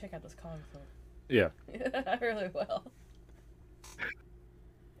 I'm going to check out this comic book. Yeah. I really will.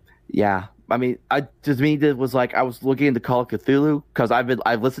 Yeah, I mean, I was looking into Call of Cthulhu because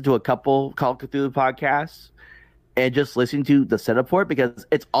I've listened to a couple Call of Cthulhu podcasts and just listening to the setup for it because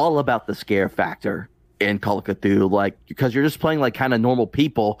it's all about the scare factor in Call of Cthulhu, like because you're just playing like kind of normal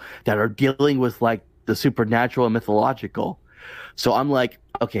people that are dealing with like the supernatural and mythological. So I'm like,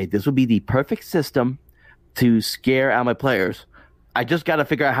 okay, this would be the perfect system to scare out my players. I just got to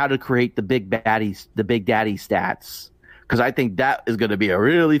figure out how to create the big daddy stats. Because I think that is going to be a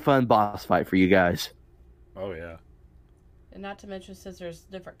really fun boss fight for you guys. Oh, yeah. And not to mention, since there's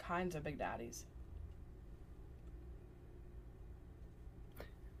different kinds of big daddies.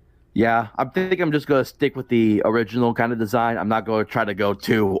 Yeah, I think I'm just going to stick with the original kind of design. I'm not going to try to go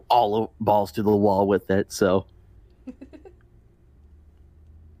to all balls to the wall with it, so.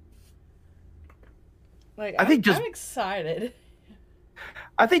 I'm excited.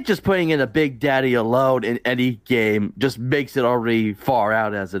 I think just putting in a Big Daddy alone in any game just makes it already far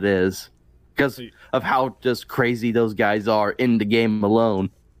out as it is. Because of how just crazy those guys are in the game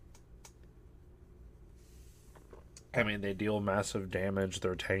alone. I mean, they deal massive damage.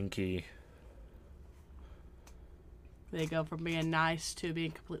 They're tanky. They go from being nice to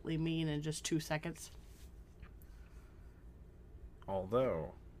being completely mean in just 2 seconds.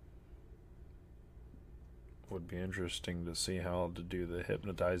 Although, would be interesting to see how to do the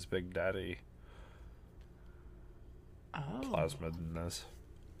hypnotize Big Daddy plasmidness.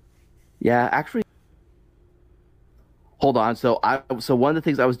 Yeah, actually. Hold on. So one of the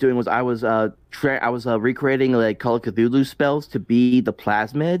things I was doing was I was recreating like Call of Cthulhu spells to be the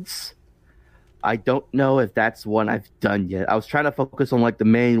plasmids. I don't know if that's one I've done yet. I was trying to focus on like the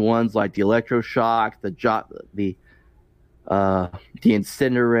main ones, like the electroshock, the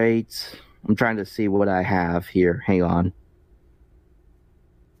incinerate. I'm trying to see what I have here. Hang on.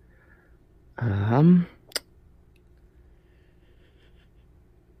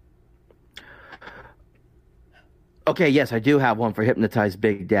 Okay, yes, I do have one for Hypnotize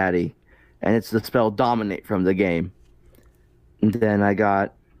Big Daddy. And it's the spell Dominate from the game. And then I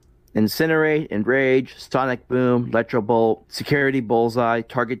got Incinerate, Enrage, Sonic Boom, Electro Bolt, Security Bullseye,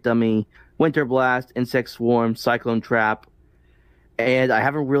 Target Dummy, Winter Blast, Insect Swarm, Cyclone Trap. And I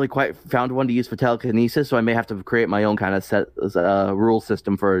haven't really quite found one to use for telekinesis, so I may have to create my own kind of rule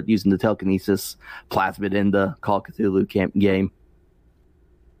system for using the telekinesis plasmid in the Call of Cthulhu game.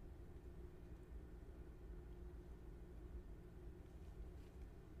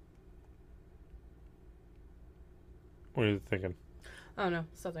 What are you thinking? Oh, no.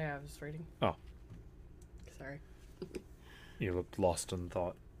 Something I was reading. Oh. Sorry. You looked lost in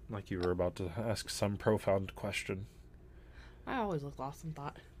thought, like you were about to ask some profound question. I always look lost in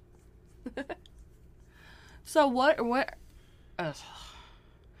thought. So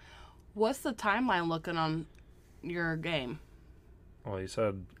what's the timeline looking on your game? Well, he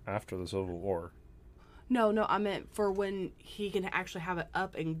said after the Civil War. No, I meant for when he can actually have it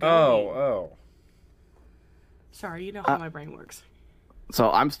up and going. Oh. Sorry, you know how my brain works.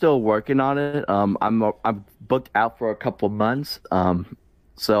 So I'm still working on it. I'm booked out for a couple months.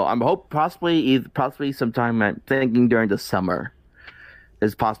 So I'm possibly sometime I'm thinking during the summer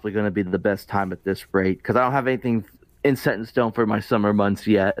is possibly going to be the best time at this rate because I don't have anything set in stone for my summer months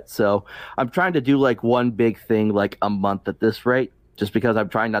yet. So I'm trying to do like one big thing like a month at this rate, just because I'm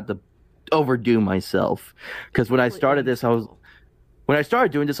trying not to overdo myself. Because when I started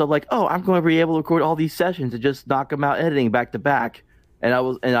doing this, I'm like, oh, I'm going to be able to record all these sessions and just knock them out editing back to back. And I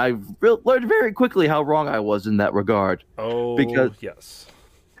learned very quickly how wrong I was in that regard. Oh, yes.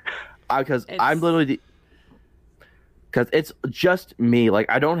 Because it's just me. Like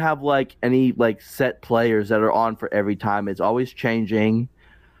I don't have like any like set players that are on for every time. It's always changing.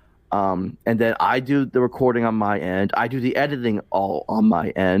 And then I do the recording on my end. I do the editing all on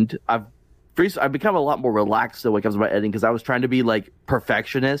my end. I've become a lot more relaxed though when it comes to my editing because I was trying to be like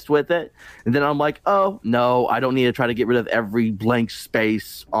perfectionist with it, and then I'm like, oh no, I don't need to try to get rid of every blank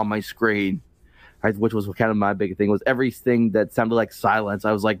space on my screen, right? Which was kind of my big thing, was everything that sounded like silence.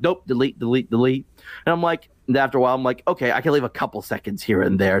 I was like, nope, delete, delete, delete, and I'm like, and after a while, I'm like, okay, I can leave a couple seconds here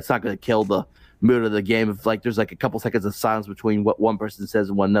and there. It's not going to kill the mood of the game if like there's like a couple seconds of silence between what one person says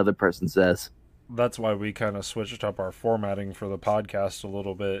and what another person says. That's why we kind of switched up our formatting for the podcast a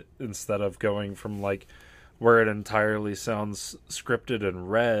little bit, instead of going from like where it entirely sounds scripted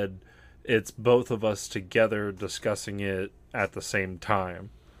and read. It's both of us together discussing it at the same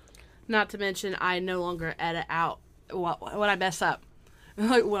time. Not to mention, I no longer edit out when I mess up.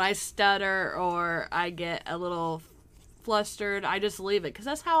 Like when I stutter or I get a little flustered, I just leave it because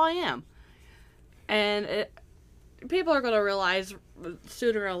that's how I am. And people are going to realize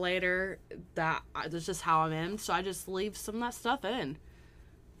sooner or later that that's just how I am, so I just leave some of that stuff in.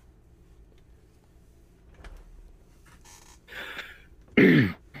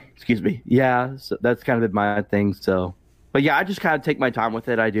 Excuse me. Yeah, so that's kind of been my thing. So, but yeah, I just kind of take my time with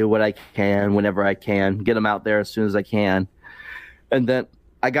it. I do what I can whenever I can, get them out there as soon as I can, and then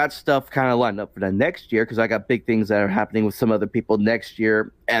I got stuff kind of lined up for the next year because I got big things that are happening with some other people next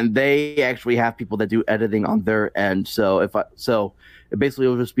year, and they actually have people that do editing on their end. So it basically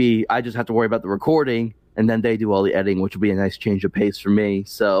will just be I just have to worry about the recording, and then they do all the editing, which will be a nice change of pace for me.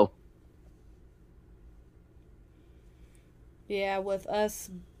 So yeah, with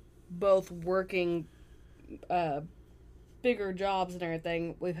us both working bigger jobs and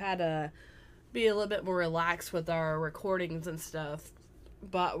everything, we've had to be a little bit more relaxed with our recordings and stuff.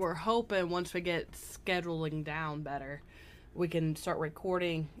 But we're hoping once we get scheduling down better, we can start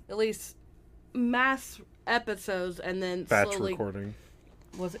recording at least mass episodes and then Batch slowly... recording.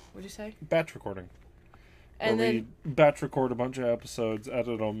 What'd you say? Batch recording. And where then we batch record a bunch of episodes,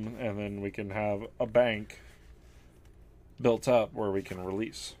 edit them, and then we can have a bank built up where we can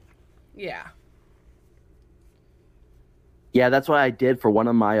release. yeah. yeah, that's what I did for one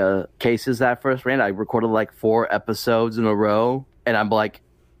of my cases that I first ran. I recorded like 4 episodes in a row. And I'm like,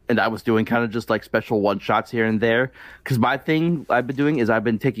 and I was doing kind of just like special one shots here and there. Because my thing I've been doing is I've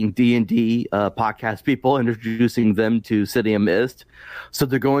been taking D&D podcast people, introducing them to City of Mist. So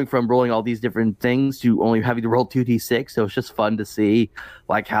they're going from rolling all these different things to only having to roll 2d6. So it's just fun to see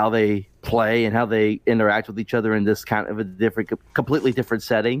like how they play and how they interact with each other in this kind of a different, completely different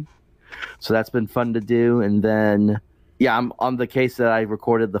setting. So that's been fun to do. And then yeah, I'm on the case that I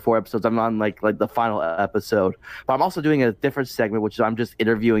recorded the 4 episodes. I'm on like the final episode, but I'm also doing a different segment, which is I'm just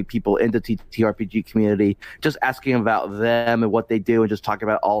interviewing people in the TTRPG community, just asking about them and what they do, and just talking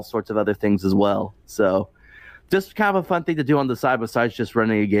about all sorts of other things as well. So, just kind of a fun thing to do on the side besides just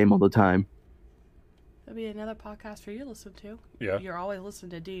running a game all the time. That'd be another podcast for you to listen to. Yeah, You're always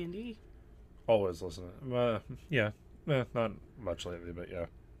listening to D&D. always listening. Yeah, not much lately, but yeah.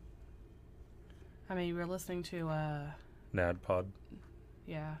 I mean, we're listening to NADPod.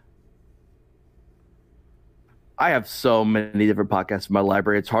 yeah. I have so many different podcasts in my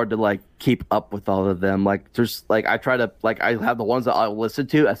library. It's hard to like keep up with all of them. Like there's like I try to like I have the ones that I'll listen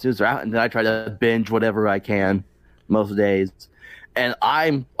to as soon as they're out, and then I try to binge whatever I can most days. And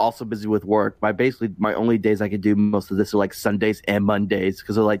I'm also busy with work. My only days I can do most of this are like Sundays and Mondays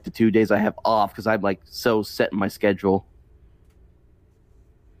because they're like the 2 days I have off because I'm like so set in my schedule.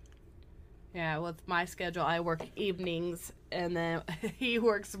 Yeah, with my schedule, I work evenings, and then he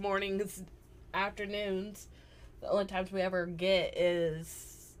works mornings, afternoons. The only times we ever get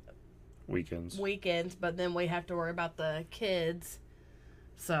is Weekends. but then we have to worry about the kids.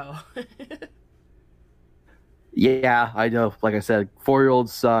 So, Yeah, I know. Like I said, 4-year-old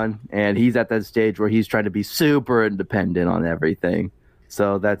son, and he's at that stage where he's trying to be super independent on everything.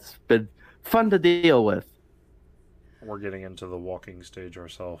 So that's been fun to deal with. We're getting into the walking stage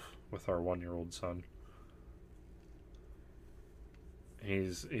ourselves with our 1-year-old son.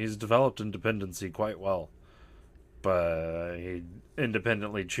 He's developed independency quite well, but he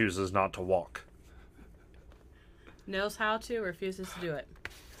independently chooses not to walk. knows how to, refuses to do it.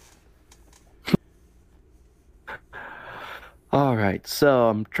 All right, so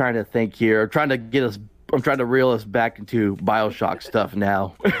I'm trying to think here. I'm trying to reel us back into BioShock stuff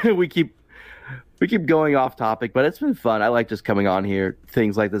now. we keep going off topic, but it's been fun. I like just coming on here,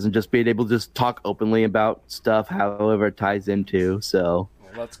 things like this, and just being able to just talk openly about stuff, however it ties into. So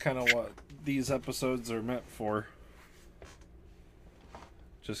Well, that's kind of what these episodes are meant for.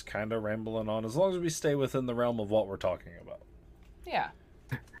 Just kind of rambling on, as long as we stay within the realm of what we're talking about. Yeah.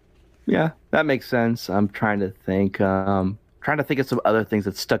 yeah, that makes sense. I'm trying to think. Trying to think of some other things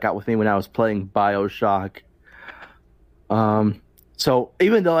that stuck out with me when I was playing BioShock. So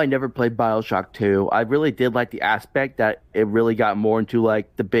even though I never played BioShock 2, I really did like the aspect that it really got more into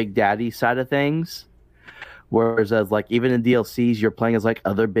like the Big Daddy side of things. Whereas as like even in DLCs, you're playing as like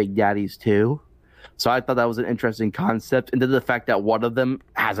other Big Daddies too. So I thought that was an interesting concept. And then the fact that one of them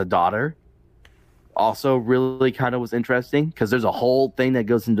has a daughter also really kind of was interesting because there's a whole thing that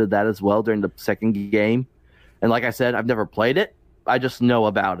goes into that as well during the second game. And like I said, I've never played it. I just know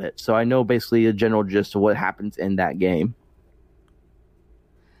about it. So I know basically the general gist of what happens in that game.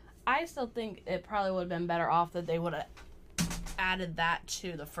 I still think it probably would have been better off that they would have added that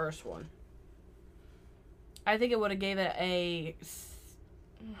to the first one. I think it would have gave it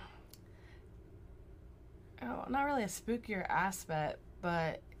not really a spookier aspect,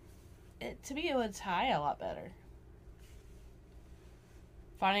 but to me it would tie a lot better.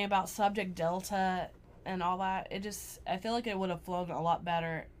 Finding about Subject Delta and all that, I feel like it would have flown a lot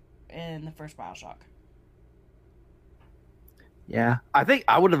better in the first BioShock. Yeah, I think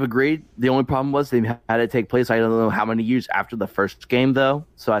I would have agreed. The only problem was they had it take place, I don't know how many years after the first game, though.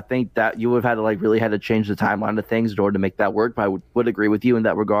 So I think that you would have had to really had to change the timeline of things in order to make that work. But I would agree with you in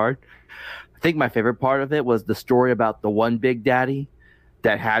that regard. I think my favorite part of it was the story about the one Big Daddy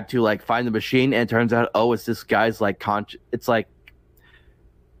that had to find the machine, and it turns out, it's this guy's it's like,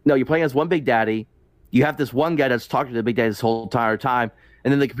 no, you're playing as one Big Daddy. You have this one guy that's talking to the Big Daddy this whole entire time,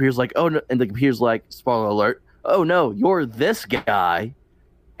 and then the computer's like, oh no, and the computer's like, spoiler alert, oh no, you're this guy,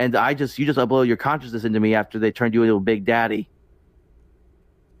 and you just upload your consciousness into me after they turned you into a Big Daddy.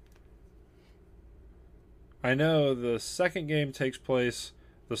 I know the second game takes place.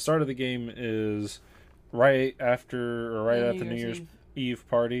 The start of the game is right after or right at the New Year's Eve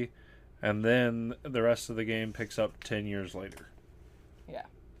party, and then the rest of the game picks up 10 years later. Yeah.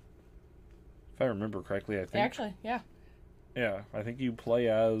 If I remember correctly, I think. Actually, yeah. Yeah, I think you play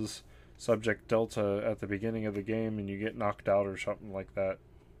as Subject Delta at the beginning of the game, and you get knocked out or something like that.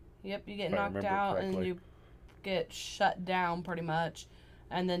 Yep, you get knocked out and you get shut down pretty much,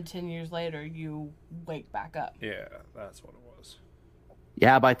 and then 10 years later you wake back up. Yeah, that's what it was.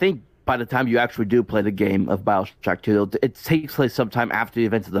 Yeah, but I think by the time you actually do play the game of BioShock 2, it takes place sometime after the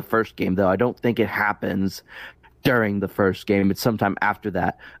events of the first game, though. I don't think it happens during the first game. It's sometime after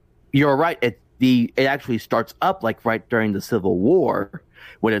that. You're right. It actually starts up right during the Civil War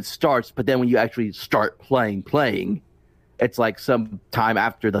when it starts, but then when you actually start playing, it's some time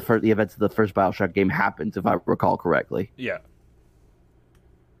after the events of the first BioShock game happens, if I recall correctly. Yeah.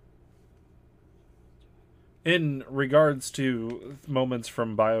 In regards to moments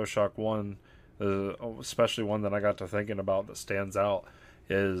from BioShock 1, especially one that I got to thinking about that stands out,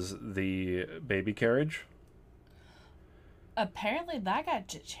 is the baby carriage. Apparently that got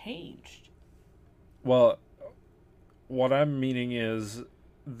changed. Well, what I'm meaning is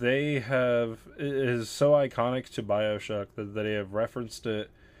it is so iconic to BioShock that they have referenced it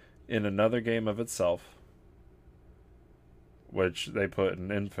in another game of itself, which they put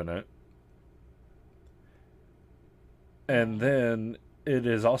in Infinite. And then it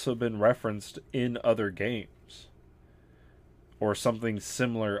has also been referenced in other games, or something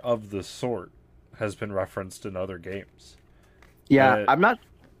similar of the sort has been referenced in other games. Yeah, I'm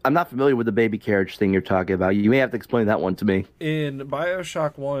not familiar with the baby carriage thing you're talking about. You may have to explain that one to me. In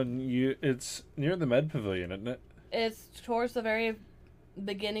BioShock 1, it's near the Med Pavilion, isn't it? It's towards the very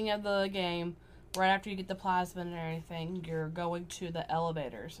beginning of the game, right after you get the plasma and everything. You're going to the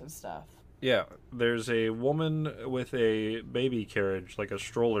elevators and stuff. Yeah, there's a woman with a baby carriage, like a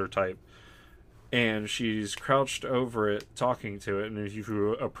stroller type, and she's crouched over it, talking to it, and if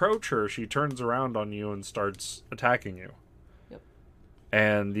you approach her, she turns around on you and starts attacking you. Yep.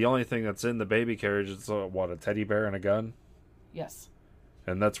 And the only thing that's in the baby carriage is, a teddy bear and a gun? Yes.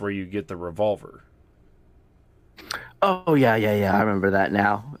 And that's where you get the revolver. Oh, yeah, I remember that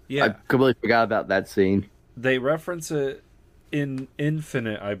now. Yeah. I completely forgot about that scene. They reference it in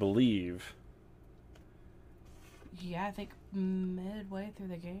Infinite, I believe. Yeah, I think midway through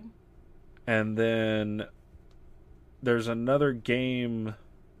the game. And then there's another game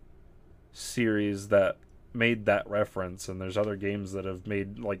series that made that reference, and there's other games that have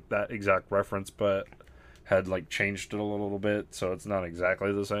made that exact reference but had changed it a little bit, so it's not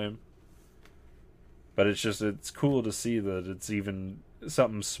exactly the same. But it's cool to see that it's even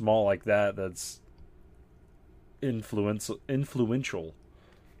something small like that that's influential.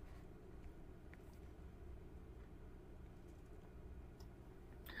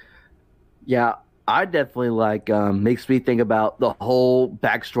 Yeah, I definitely makes me think about the whole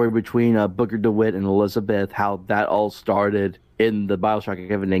backstory between Booker DeWitt and Elizabeth, how that all started in the BioShock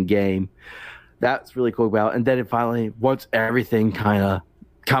Infinite game. That's really cool about, and then it finally, once everything kind of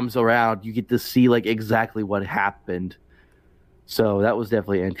comes around, you get to see exactly what happened. So that was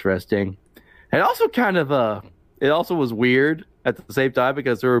definitely interesting. And also kind of it also was weird at the same time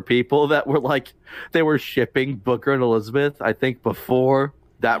because there were people that were like they were shipping Booker and Elizabeth, I think before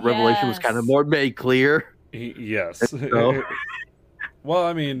that revelation was kind of more made clear. Yes. So, Well,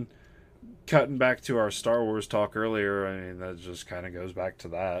 I mean, cutting back to our Star Wars talk earlier, I mean, that just kind of goes back to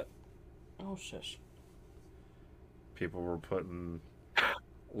that. Oh, shush. People were putting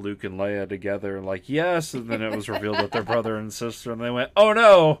Luke and Leia together, like, yes, and then it was revealed that they're brother and sister, and they went, oh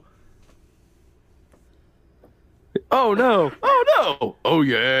no! oh no! Oh no! Oh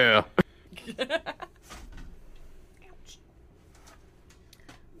yeah! Ouch.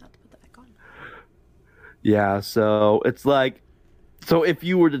 Not to put that back on. Yeah, so it's like, so if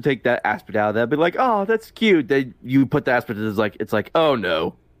you were to take that aspect out of that, be like, oh, that's cute. Then you put the aspect as like, it's like, oh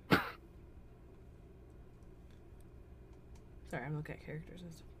no. Sorry, I'm looking at characters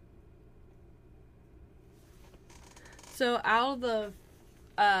and stuff. So out of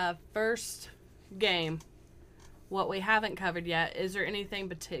the first game, what we haven't covered yet, is there anything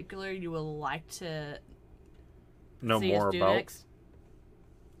particular you would like to Know see more us do about. next?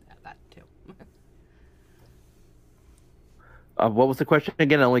 Yeah, that too. What was the question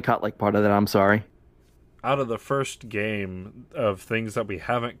again? I only caught like part of that. I'm sorry. Out of the first game of things that we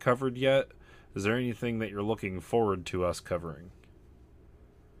haven't covered yet, is there anything that you're looking forward to us covering?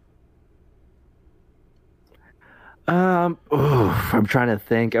 I'm trying to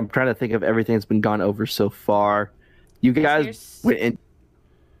think. I'm trying to think of everything that's been gone over so far. You guys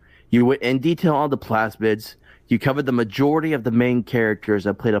you went in detail on the plasmids. You covered the majority of the main characters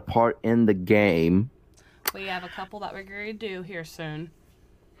that played a part in the game. We have a couple that we're going to do here soon,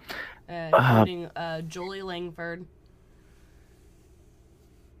 including Julie Langford.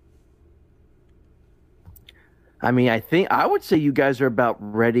 I mean, I would say you guys are about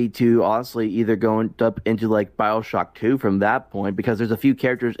ready to honestly either go up into like BioShock 2 from that point, because there's a few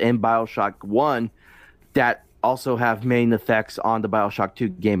characters in BioShock 1 that also have main effects on the BioShock 2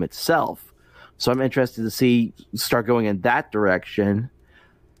 game itself. So I'm interested to start going in that direction.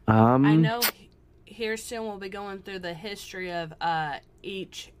 I know here soon we'll be going through the history of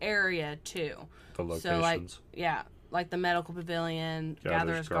each area too. The locations. So like the medical pavilion,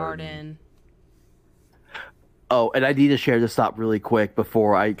 Gatherer's Garden. Oh, and I need to share this thought really quick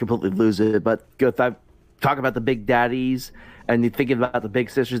before I completely lose it. But if I talk about the big daddies and you're thinking about the big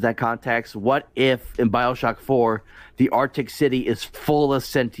sisters in that context, what if in BioShock 4 the Arctic City is full of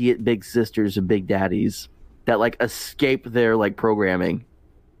sentient big sisters and big daddies that like escape their like programming?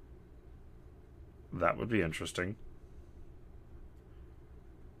 That would be interesting.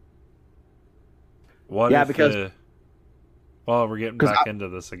 What if because well, we're getting back into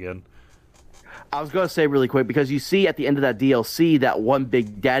this again. I was going to say really quick, because you see at the end of that DLC that one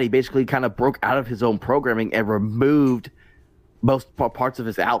big daddy basically kind of broke out of his own programming and removed most parts of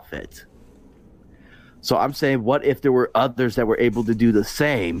his outfit. So I'm saying, what if there were others that were able to do the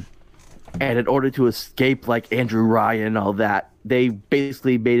same? And in order to escape like Andrew Ryan and all that, they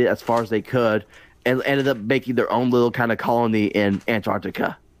basically made it as far as they could and ended up making their own little kind of colony in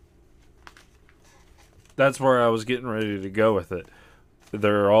Antarctica. That's where I was getting ready to go with it.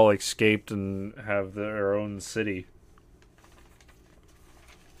 They're all escaped and have their own city.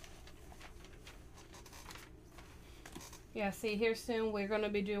 Yeah, see, here soon we're going to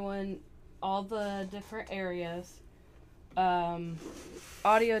be doing all the different areas. Audio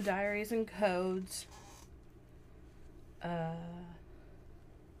diaries and codes. And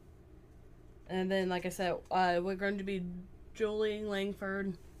then, like I said, we're going to be Julie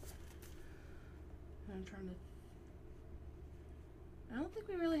Langford. I'm trying to... I don't think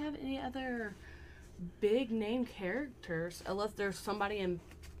we really have any other big name characters, unless there's somebody in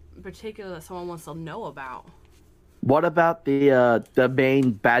particular that someone wants to know about. What about the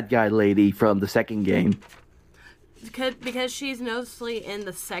main bad guy lady from the second game? Because she's mostly in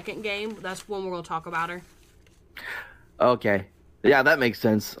the second game, that's when we're going to talk about her. Okay. Yeah, that makes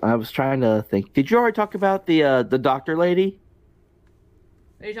sense. I was trying to think. Did you already talk about the doctor lady?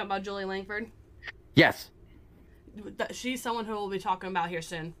 Are you talking about Julie Langford? Yes. She's someone who we'll be talking about here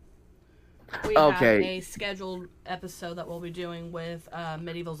soon. We Okay. have a scheduled episode that we'll be doing with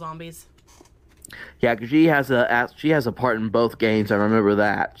medieval zombies. Yeah, because she has a part in both games. I remember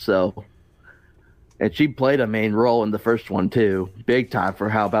that. So, and she played a main role in the first one too, big time for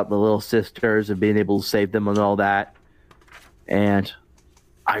how about the little sisters and being able to save them and all that. And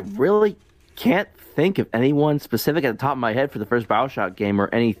I really can't think of anyone specific at the top of my head for the first BioShock game or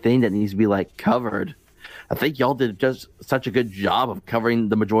anything that needs to be like covered. I think y'all did just such a good job of covering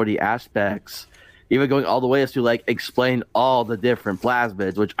the majority aspects, even going all the way as to like explain all the different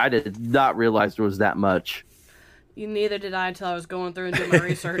plasmids, which I did not realize there was that much. Neither did I until I was going through and doing my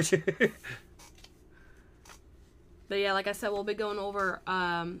research. But yeah, like I said, we'll be going over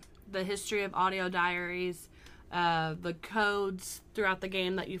the history of audio diaries, the codes throughout the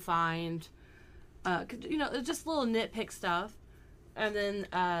game that you find, it's just little nitpick stuff. And then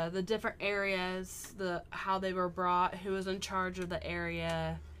the different areas, how they were brought, who was in charge of the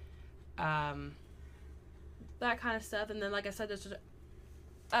area, that kind of stuff. And then, like I said, there's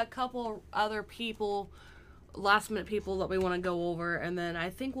a couple other people, last minute people that we want to go over. And then I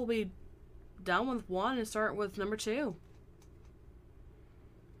think we'll be done with 1 and start with number 2.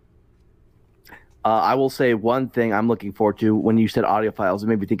 I will say one thing I'm looking forward to when you said audio files, it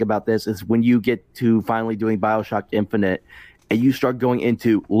made me think about this, is when you get to finally doing BioShock Infinite and you start going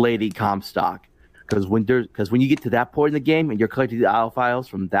into Lady Comstock. Because when you get to that point in the game and you're collecting the audio files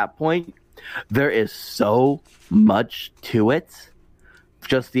from that point, there is so much to it.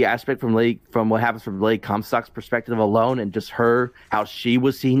 Just the aspect from what happens from Lady Comstock's perspective alone, and just how she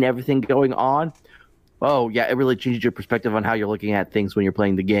was seeing everything going on. Oh yeah, it really changes your perspective on how you're looking at things when you're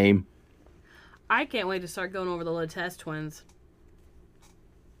playing the game. I can't wait to start going over the Lotez twins.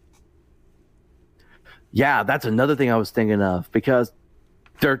 Yeah, that's another thing I was thinking of, because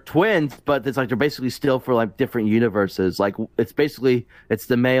they're twins, but it's like they're basically still for like different universes. Like it's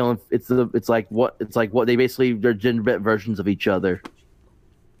the male, and it's like what they basically, they're gender bent versions of each other.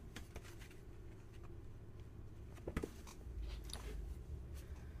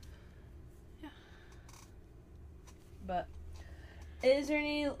 Yeah. But is there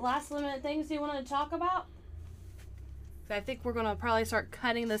any last minute things you want to talk about? I think we're gonna probably start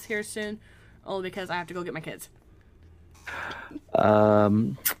cutting this here soon, only because I have to go get my kids. I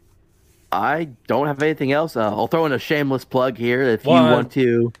don't have anything else. I'll throw in a shameless plug here if you want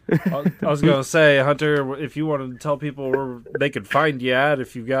to. I was going to say, Hunter, if you want to tell people where they could find you at,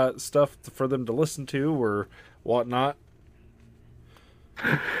 if you've got stuff for them to listen to or whatnot.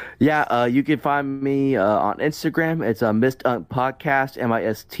 Yeah, you can find me on Instagram. It's a Mist-Unk Podcast,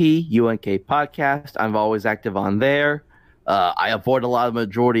 MISTUNK Podcast. I'm always active on there. I avoid a lot of the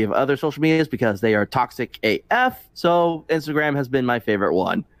majority of other social medias because they are toxic AF. So Instagram has been my favorite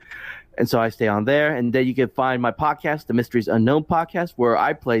one. And so I stay on there. And then you can find my podcast, the Mysteries Unknown Podcast, where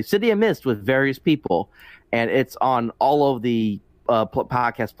I play City of Mist with various people. And it's on all of the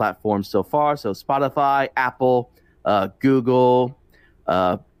podcast platforms so far. So Spotify, Apple, Google.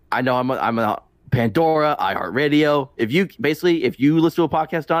 I know I'm on Pandora, iHeartRadio. If you listen to a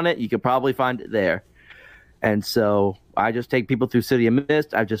podcast on it, you could probably find it there. And so I just take people through City of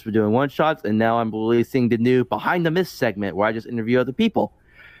Mist. I've just been doing one-shots, and now I'm releasing the new Behind the Mist segment where I just interview other people.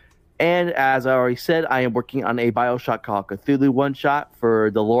 And as I already said, I am working on a BioShock Call of Cthulhu one-shot for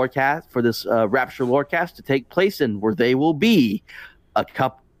the Lorecast, for this Rapture Lorecast to take place in, where they will be a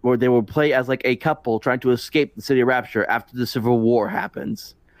couple, where they will play as like a couple trying to escape the city of Rapture after the Civil War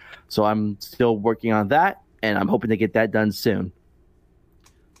happens. So I'm still working on that, and I'm hoping to get that done soon.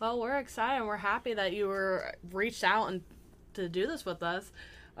 Well, we're excited and we're happy that you were reached out and to do this with us.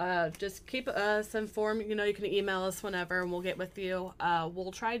 Just keep us informed. You can email us whenever and we'll get with you.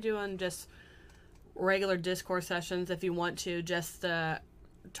 We'll try doing just regular Discord sessions if you want to, just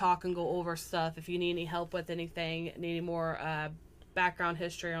talk and go over stuff. If you need any help with anything, need any more background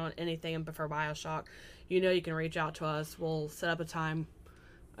history on anything for BioShock, you can reach out to us. We'll set up a time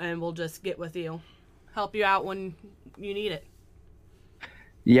and we'll just get with you, help you out when you need it.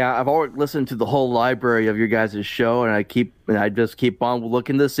 Yeah, I've already listened to the whole library of your guys' show, and I just keep on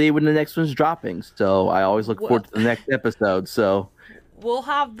looking to see when the next one's dropping. So I always look forward to the next episode. So we'll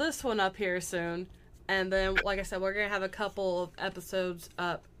have this one up here soon, and then, like I said, we're gonna have a couple of episodes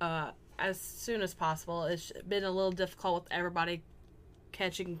up as soon as possible. It's been a little difficult with everybody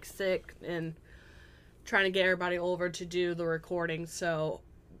catching sick and trying to get everybody over to do the recording. So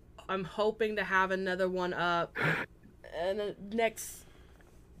I'm hoping to have another one up in the next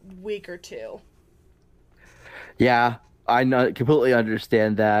week or two. Yeah, I completely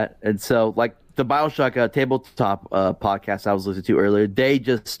understand that. And so, like the BioShock tabletop podcast I was listening to earlier, they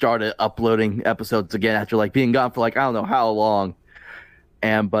just started uploading episodes again after like being gone for like I don't know how long.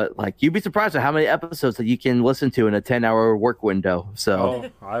 But like you'd be surprised at how many episodes that you can listen to in a 10-hour work window. So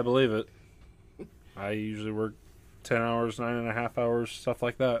I believe it. I usually work 10 hours, 9.5 hours, stuff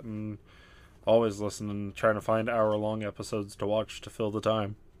like that, and always listening, trying to find hour-long episodes to watch to fill the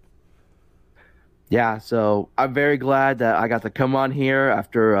time. Yeah, so I'm very glad that I got to come on here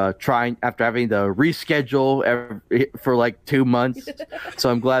after having to reschedule for like 2 months. So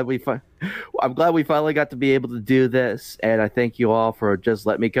I'm glad we finally got to be able to do this, and I thank you all for just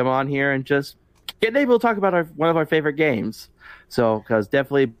letting me come on here and just getting able to talk about one of our favorite games. So, because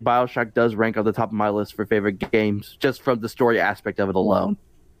definitely BioShock does rank on the top of my list for favorite games, just from the story aspect of it alone.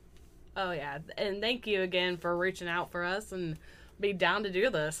 Oh yeah, and thank you again for reaching out for us and be down to do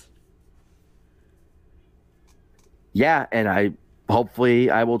this. Yeah, and hopefully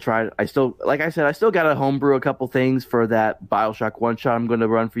I will try. I still, like I said, I still got to homebrew a couple things for that BioShock one shot I'm going to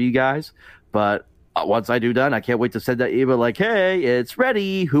run for you guys. But once I do done, I can't wait to send that email like, hey, it's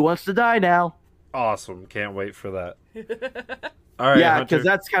ready. Who wants to die now? Awesome. Can't wait for that. All right, yeah, Hunter. because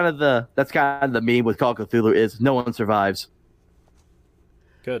that's kind of the meme with Call of Cthulhu is no one survives.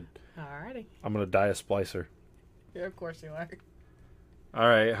 Good. Alrighty. I'm going to die a splicer. Yeah, of course you are. All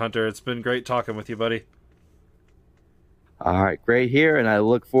right, Hunter. It's been great talking with you, buddy. All right, great here, and I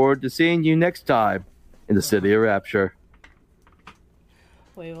look forward to seeing you next time in the City of Rapture.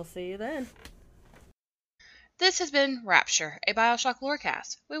 We will see you then. This has been Rapture, a BioShock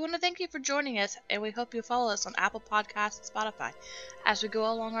Lorecast. We want to thank you for joining us, and we hope you follow us on Apple Podcasts and Spotify as we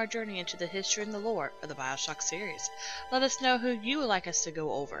go along our journey into the history and the lore of the BioShock series. Let us know who you would like us to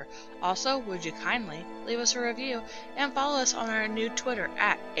go over. Also, would you kindly leave us a review and follow us on our new Twitter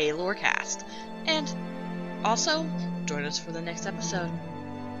 @ALorecast. And also, join us for the next episode.